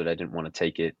college that I didn't want to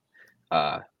take it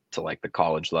to like the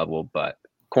college level, but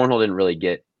cornhole didn't really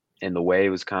get in the way. It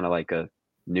was kind of like a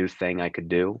new thing I could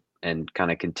do and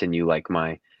kind of continue like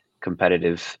my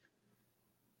competitive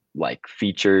like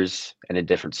features in a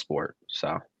different sport.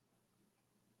 So.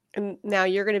 And now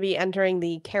you're going to be entering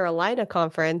the Carolina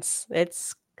conference.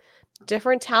 It's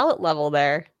different talent level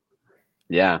there.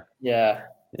 Yeah. Yeah.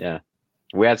 Yeah.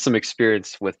 We had some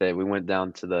experience with it. We went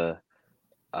down to the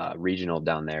regional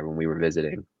down there when we were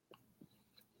visiting.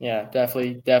 Yeah,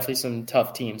 definitely some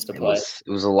tough teams to play.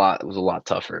 It was a lot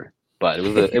tougher, but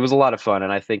it was a lot of fun,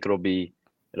 and I think it'll be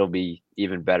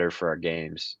even better for our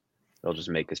games. It'll just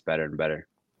make us better and better.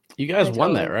 You guys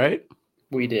won that, right?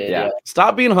 We did. Yeah.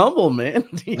 Stop being humble, man.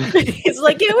 It's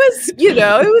like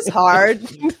it was hard.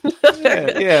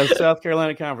 yeah, South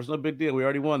Carolina Conference, no big deal. We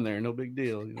already won there, no big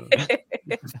deal.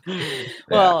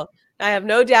 Well, I have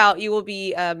no doubt you will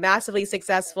be massively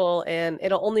successful, and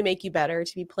it'll only make you better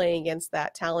to be playing against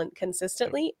that talent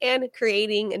consistently and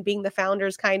creating and being the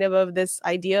founders kind of this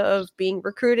idea of being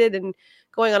recruited and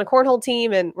going on a cornhole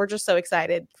team. And we're just so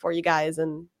excited for you guys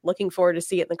and looking forward to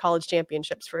see it in the college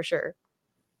championships for sure.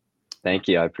 Thank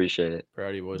you. I appreciate it. Proud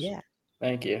of you, boys. Yeah.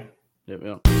 Thank you.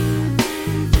 Yep.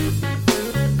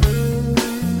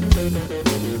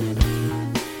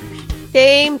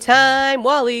 Game time,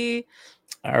 Wally.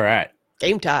 All right.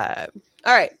 Game time.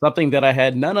 All right. Something that I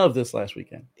had none of this last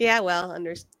weekend. Yeah, well,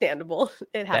 understandable.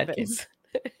 It Bad happens.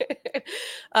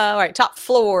 All right. Top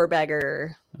floor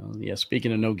bagger. Yeah,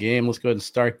 speaking of no game, let's go ahead and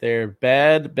start there.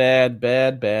 Bad.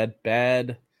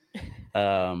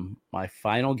 My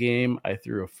final game, I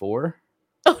threw a 4.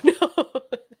 Oh, no.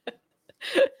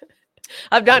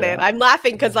 I've done it. I'm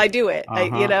laughing because I do it.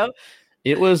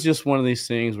 It was just one of these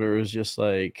things where it was just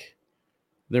like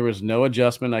there was no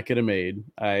adjustment I could have made.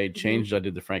 I changed. I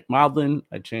did the Frank Modlin.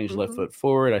 I changed left foot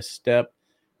forward. I stepped.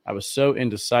 I was so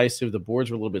indecisive. The boards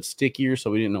were a little bit stickier,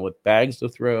 so we didn't know what bags to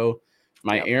throw.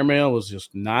 My airmail was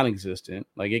just non-existent.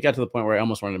 Like, it got to the point where I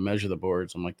almost wanted to measure the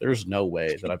boards. I'm like, there's no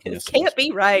way that I've missed. Can't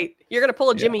be right. You're gonna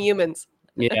pull a Jimmy Humans.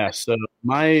 Yeah. So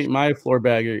my floor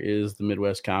bagger is the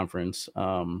Midwest Conference.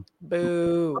 Boo.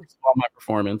 First of all, my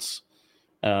performance.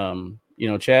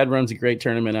 Chad runs a great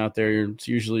tournament out there. It's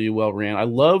usually well ran. I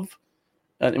love,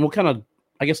 and we'll kind of,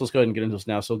 I guess let's go ahead and get into this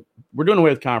now. So we're doing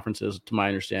away with conferences, to my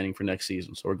understanding, for next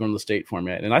season. So we're going to the state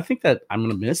format. And I think that I'm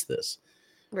going to miss this.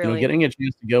 Really? Getting a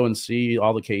chance to go and see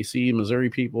all the KC, Missouri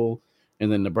people,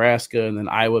 and then Nebraska, and then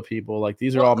Iowa people. Like,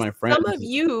 these are all my friends. Some of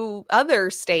you other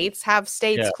states have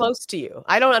states close to you.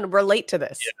 I don't relate to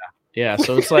this. Yeah.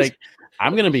 So it's like,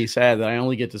 I'm going to be sad that I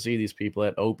only get to see these people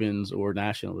at Opens or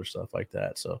Nationals or stuff like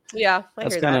that. So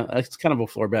that's kind of a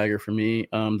floor bagger for me.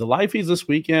 The live feeds this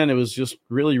weekend, it was just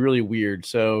really, really weird.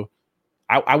 So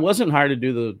I wasn't hired to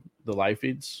do the live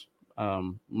feeds.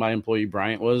 My employee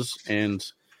Bryant was, and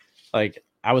like,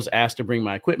 I was asked to bring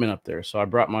my equipment up there. So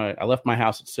I left my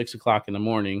house at 6:00 in the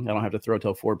morning. I don't have to throw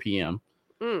till 4 p.m.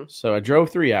 So I drove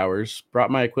 3 hours,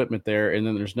 brought my equipment there, and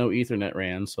then there's no Ethernet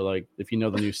ran. So, like, if you know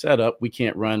the new setup, we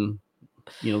can't run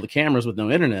the cameras with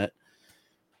no internet.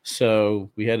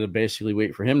 So we had to basically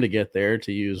wait for him to get there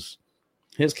to use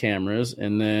his cameras.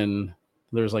 And then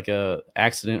there's like a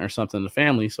accident or something in the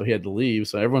family, so he had to leave.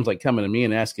 So everyone's like coming to me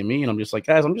and asking me, and I'm just like,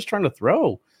 guys, I'm just trying to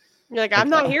throw. You're like,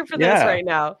 I'm not here for this right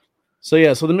now. So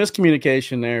the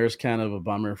miscommunication there is kind of a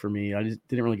bummer for me. I just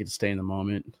didn't really get to stay in the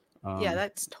moment.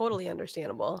 That's totally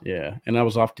understandable. Yeah, and I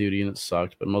was off duty and it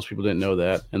sucked, but most people didn't know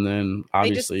that. And then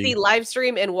obviously they just see live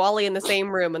stream and Wally in the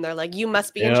same room, and they're like, "You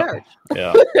must be in charge."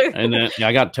 Yeah, and then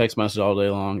I got text message all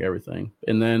day long, everything,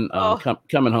 and then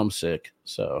coming home sick.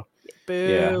 So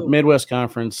Midwest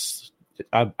Conference,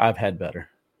 I've had better.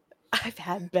 I've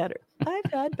had better.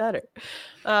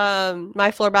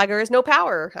 My floor bagger is no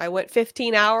power. I went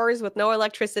 15 hours with no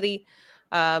electricity.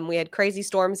 We had crazy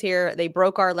storms here. They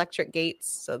broke our electric gates,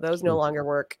 so those no longer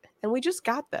work. And we just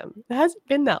got them. It hasn't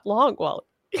been that long, Wally.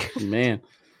 Man.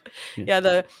 Yeah,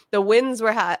 the winds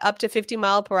were up to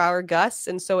 50-mile-per-hour gusts,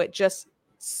 and so it just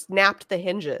snapped the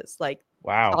hinges, like,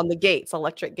 on the gates,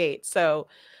 electric gates. So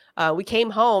we came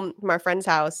home from our friend's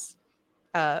house.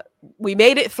 We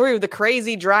made it through the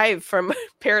crazy drive from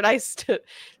Paradise to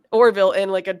Orville in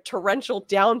like a torrential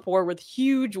downpour with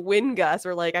huge wind gusts.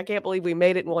 We're like, I can't believe we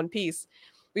made it in one piece.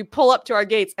 We pull up to our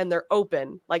gates and they're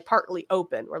open, like partly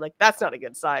open. We're like, that's not a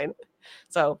good sign.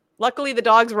 So luckily the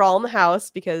dogs were all in the house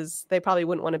because they probably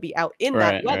wouldn't want to be out in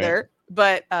that weather.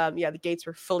 Right. But the gates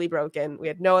were fully broken. We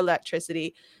had no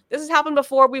electricity. This has happened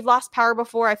before. We've lost power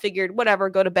before. I figured, whatever,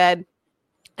 go to bed.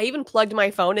 I even plugged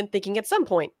my phone in thinking at some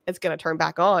point it's going to turn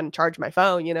back on, charge my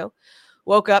phone,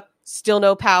 Woke up, still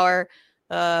no power.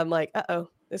 I'm like, uh-oh,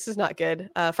 this is not good.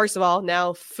 First of all,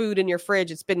 now food in your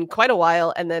fridge, it's been quite a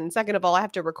while. And then second of all, I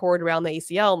have to record around the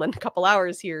ACL in a couple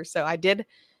hours here. So I did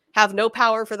have no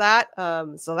power for that.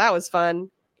 So that was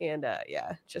fun. And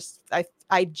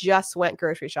I just went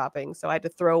grocery shopping. So I had to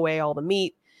throw away all the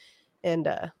meat and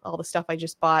all the stuff I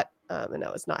just bought. And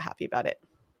I was not happy about it.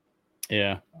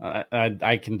 Yeah,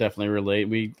 I can definitely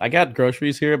relate. I got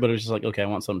groceries here, but it was just like, okay, I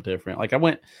want something different. Like,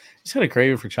 just had a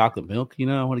craving for chocolate milk.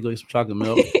 I want to go get some chocolate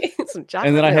milk.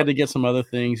 And then I had to get some other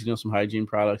things, some hygiene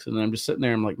products. And then I'm just sitting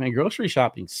there. I'm like, man, grocery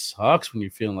shopping sucks when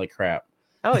you're feeling like crap.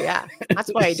 Oh, yeah. That's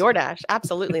why I DoorDash.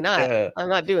 Absolutely not. Yeah. I'm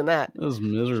not doing that. It was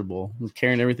miserable.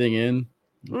 Carrying everything in.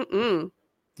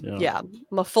 Yeah.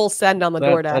 I'm a full send on the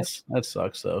DoorDash. That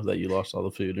sucks, though, that you lost all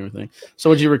the food and everything. So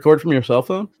would you record from your cell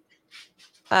phone?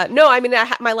 No, I mean,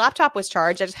 my laptop was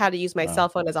charged. I just had to use my cell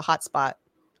phone as a hotspot.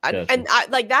 And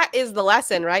that is the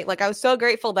lesson, right? Like, I was so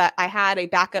grateful that I had a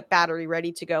backup battery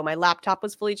ready to go. My laptop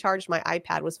was fully charged. My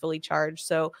iPad was fully charged.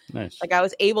 So nice. Like, I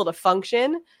was able to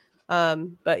function.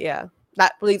 But yeah,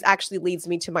 that actually leads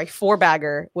me to my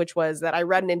 4-bagger, which was that I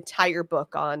read an entire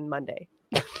book on Monday.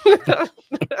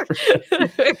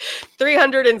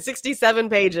 367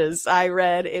 pages I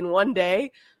read in one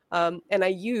day. And I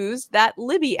used that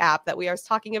Libby app that we were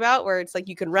talking about, where it's like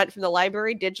you can rent from the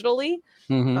library digitally.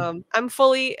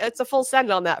 It's a full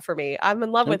send on that for me. I'm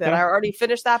in love with it. I already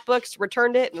finished that book,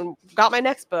 returned it, and got my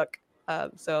next book.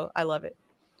 So I love it.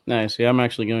 Nice. Yeah, I'm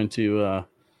actually going to, I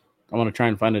want to try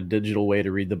and find a digital way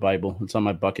to read the Bible. It's on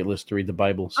my bucket list to read the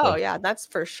Bible. So. Oh yeah, that's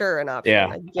for sure an option. Yeah,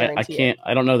 I guarantee I can't.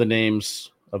 I don't know the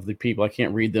names of the people. I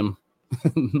can't read them.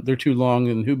 They're too long,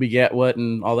 and who begat what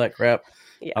and all that crap.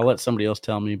 Yeah. I'll let somebody else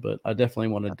tell me, but I definitely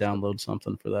want to download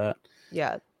something for that.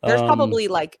 Yeah, there's probably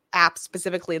like apps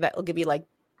specifically that will give you like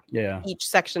each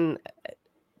section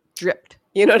dripped.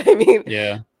 You know what I mean?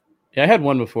 Yeah. I had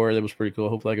one before that was pretty cool.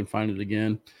 Hopefully I can find it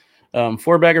again.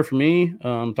 4-bagger for me.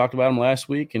 Talked about him last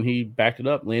week, and he backed it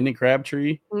up. Landon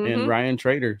Crabtree and Ryan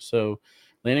Trader. So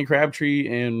Landon Crabtree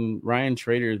and Ryan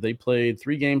Trader, they played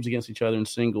 3 games against each other in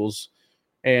singles,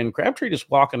 and Crabtree just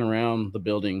walking around the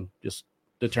building, just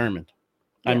determined.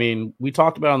 Yeah. I mean, we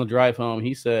talked about on the drive home.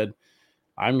 He said,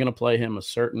 I'm going to play him a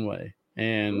certain way.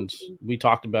 And we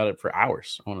talked about it for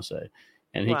hours, I want to say.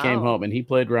 And he came home and he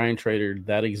played Ryan Trader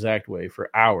that exact way for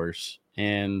hours.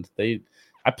 And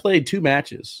I played 2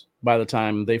 matches by the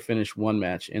time they finished 1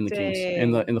 match in the Kings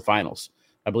in the finals.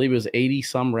 I believe it was 80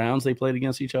 some rounds they played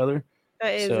against each other.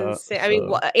 That is insane. I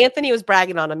mean, Anthony was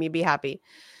bragging on him. You'd be happy.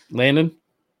 Landon?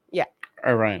 Yeah.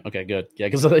 All right. Okay, good. Yeah,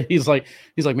 because he's like,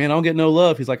 man, I don't get no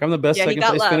love. He's like, I'm the best second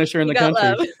place finisher in the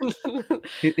country.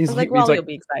 He's like, Wally will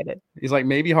be excited. He's like,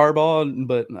 maybe Harbaugh,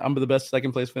 but I'm the best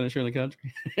second place finisher in the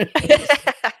country.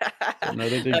 No,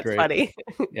 they did great. Funny.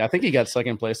 Yeah, I think he got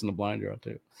second place in the blind draw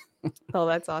too. Oh,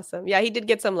 that's awesome. Yeah, he did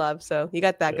get some love, so you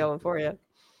got that going for you.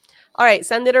 All right,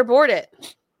 send it or board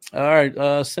it. All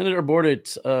right, send it or board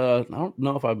it. I don't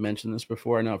know if I've mentioned this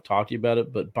before. I know I've talked to you about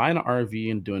it, but buying an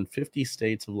RV and doing 50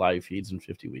 states of live feeds in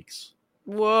 50 weeks.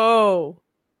 Whoa!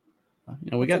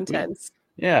 We got intense.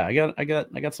 I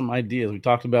got some ideas. We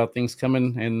talked about things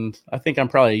coming, and I think I'm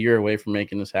probably a year away from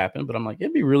making this happen. But I'm like,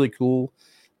 it'd be really cool.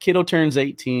 Kiddo turns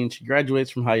 18. She graduates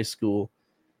from high school.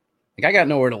 Like, I got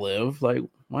nowhere to live. Like,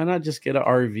 why not just get an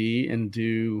RV and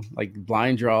do like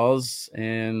blind draws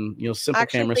and simple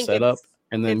camera setup?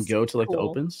 And then go to like the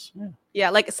opens. Yeah,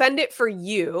 like send it for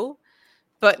you,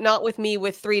 but not with me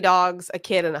with 3 dogs, a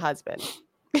kid, and a husband.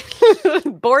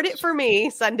 Board it for me,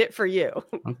 send it for you.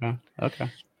 Okay.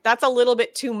 That's a little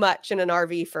bit too much in an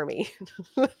RV for me.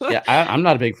 Yeah, I'm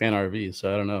not a big fan of RVs,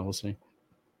 so I don't know. We'll see.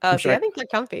 I think they're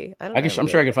comfy. I'm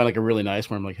sure I can find like a really nice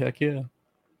one. I'm like, heck yeah.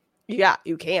 Yeah,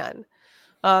 you can.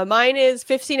 Mine is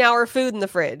 15-hour food in the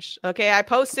fridge. Okay, I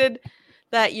posted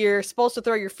that you're supposed to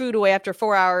throw your food away after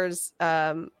 4 hours.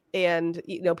 And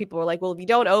people were like, well, if you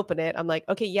don't open it, I'm like,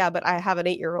 okay, yeah, but I have an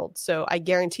 8-year-old. So I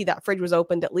guarantee that fridge was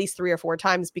opened at least 3 or 4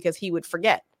 times because he would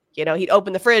forget, he'd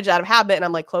open the fridge out of habit. And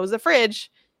I'm like, close the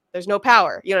fridge. There's no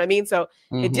power. You know what I mean? So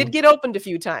it did get opened a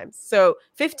few times. So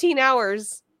 15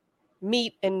 hours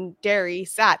meat and dairy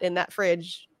sat in that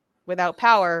fridge without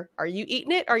power. Are you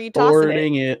eating it? Or are you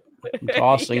tossing it?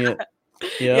 Tossing it.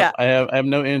 Yeah. I have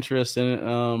no interest in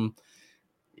it.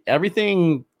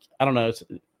 Everything, I don't know, it's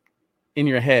in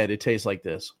your head, it tastes like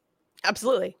this.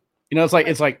 Absolutely. It's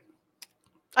like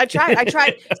I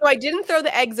tried. So I didn't throw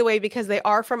the eggs away because they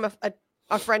are from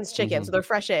a friend's chicken. So they're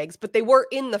fresh eggs, but they were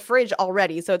in the fridge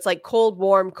already. So it's like cold,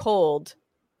 warm, cold,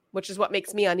 which is what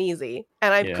makes me uneasy.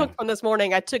 And I cooked one this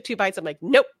morning. I took 2 bites. I'm like,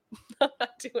 nope, I'm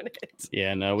not doing it.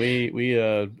 Yeah, no, we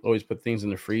always put things in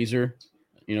the freezer,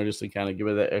 just to kind of give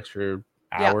it that extra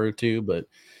hour or 2. But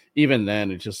even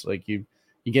then, it's just like you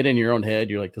get in your own head.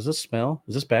 You're like, does this smell?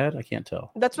 Is this bad? I can't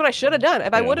tell. That's what I should have done.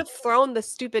 If I would have thrown the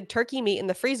stupid turkey meat in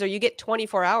the freezer, you get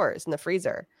 24 hours in the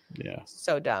freezer. Yeah.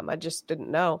 So dumb. I just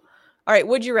didn't know. All right.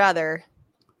 Would you rather?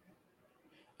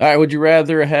 All right. Would you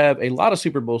rather have a lot of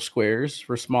Super Bowl squares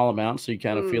for small amounts so you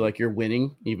kind of feel like you're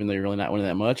winning, even though you're really not winning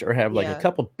that much, or have like a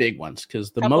couple big ones? Because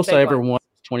the most I ever won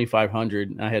was 2,500.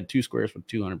 And I had 2 squares for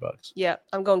 $200. Yeah.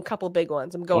 I'm going couple big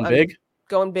ones. I'm going big.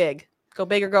 Going big. Go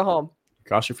big or go home.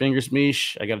 Cross your fingers,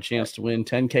 Meesh. I got a chance to win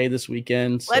 10K this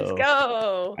weekend. So let's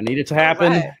go. I need it to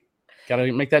happen. Right. Got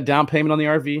to make that down payment on the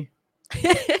RV.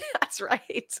 That's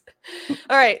right.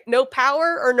 All right. No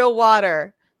power or no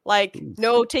water? Like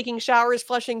no taking showers,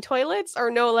 flushing toilets,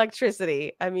 or no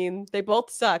electricity? I mean, they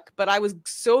both suck, but I was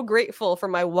so grateful for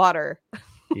my water.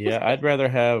 Yeah, I'd rather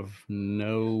have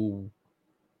no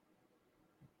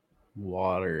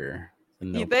water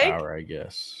than no power, I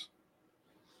guess.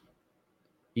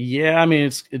 Yeah, I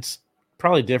mean it's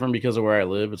probably different because of where I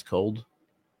live. It's cold,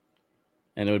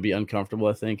 and it would be uncomfortable,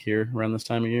 I think, here around this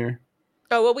time of year.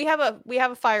 Oh well, we have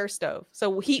a fire stove,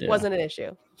 so heat wasn't an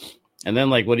issue. And then,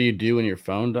 like, what do you do when your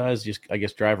phone dies? Just, I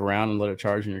guess, drive around and let it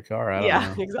charge in your car. I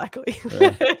don't know. Exactly.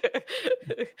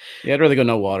 Yeah, I'd rather go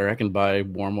no water. I can buy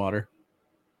warm water.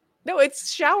 No,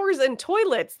 it's showers and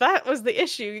toilets. That was the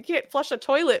issue. You can't flush a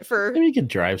toilet for. Maybe you could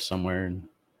drive somewhere and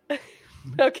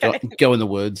Okay. go in the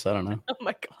woods. I don't know. Oh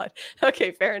my God.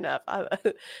 Okay, fair enough.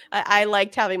 I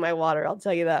liked having my water. I'll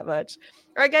tell you that much.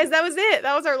 All right, guys, that was it.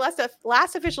 That was our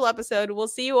last official episode. We'll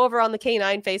see you over on the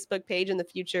K9 Facebook page in the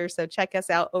future. So check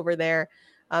us out over there.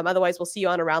 Otherwise, we'll see you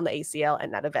on Around the ACL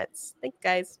and at events. Thanks,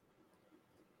 guys.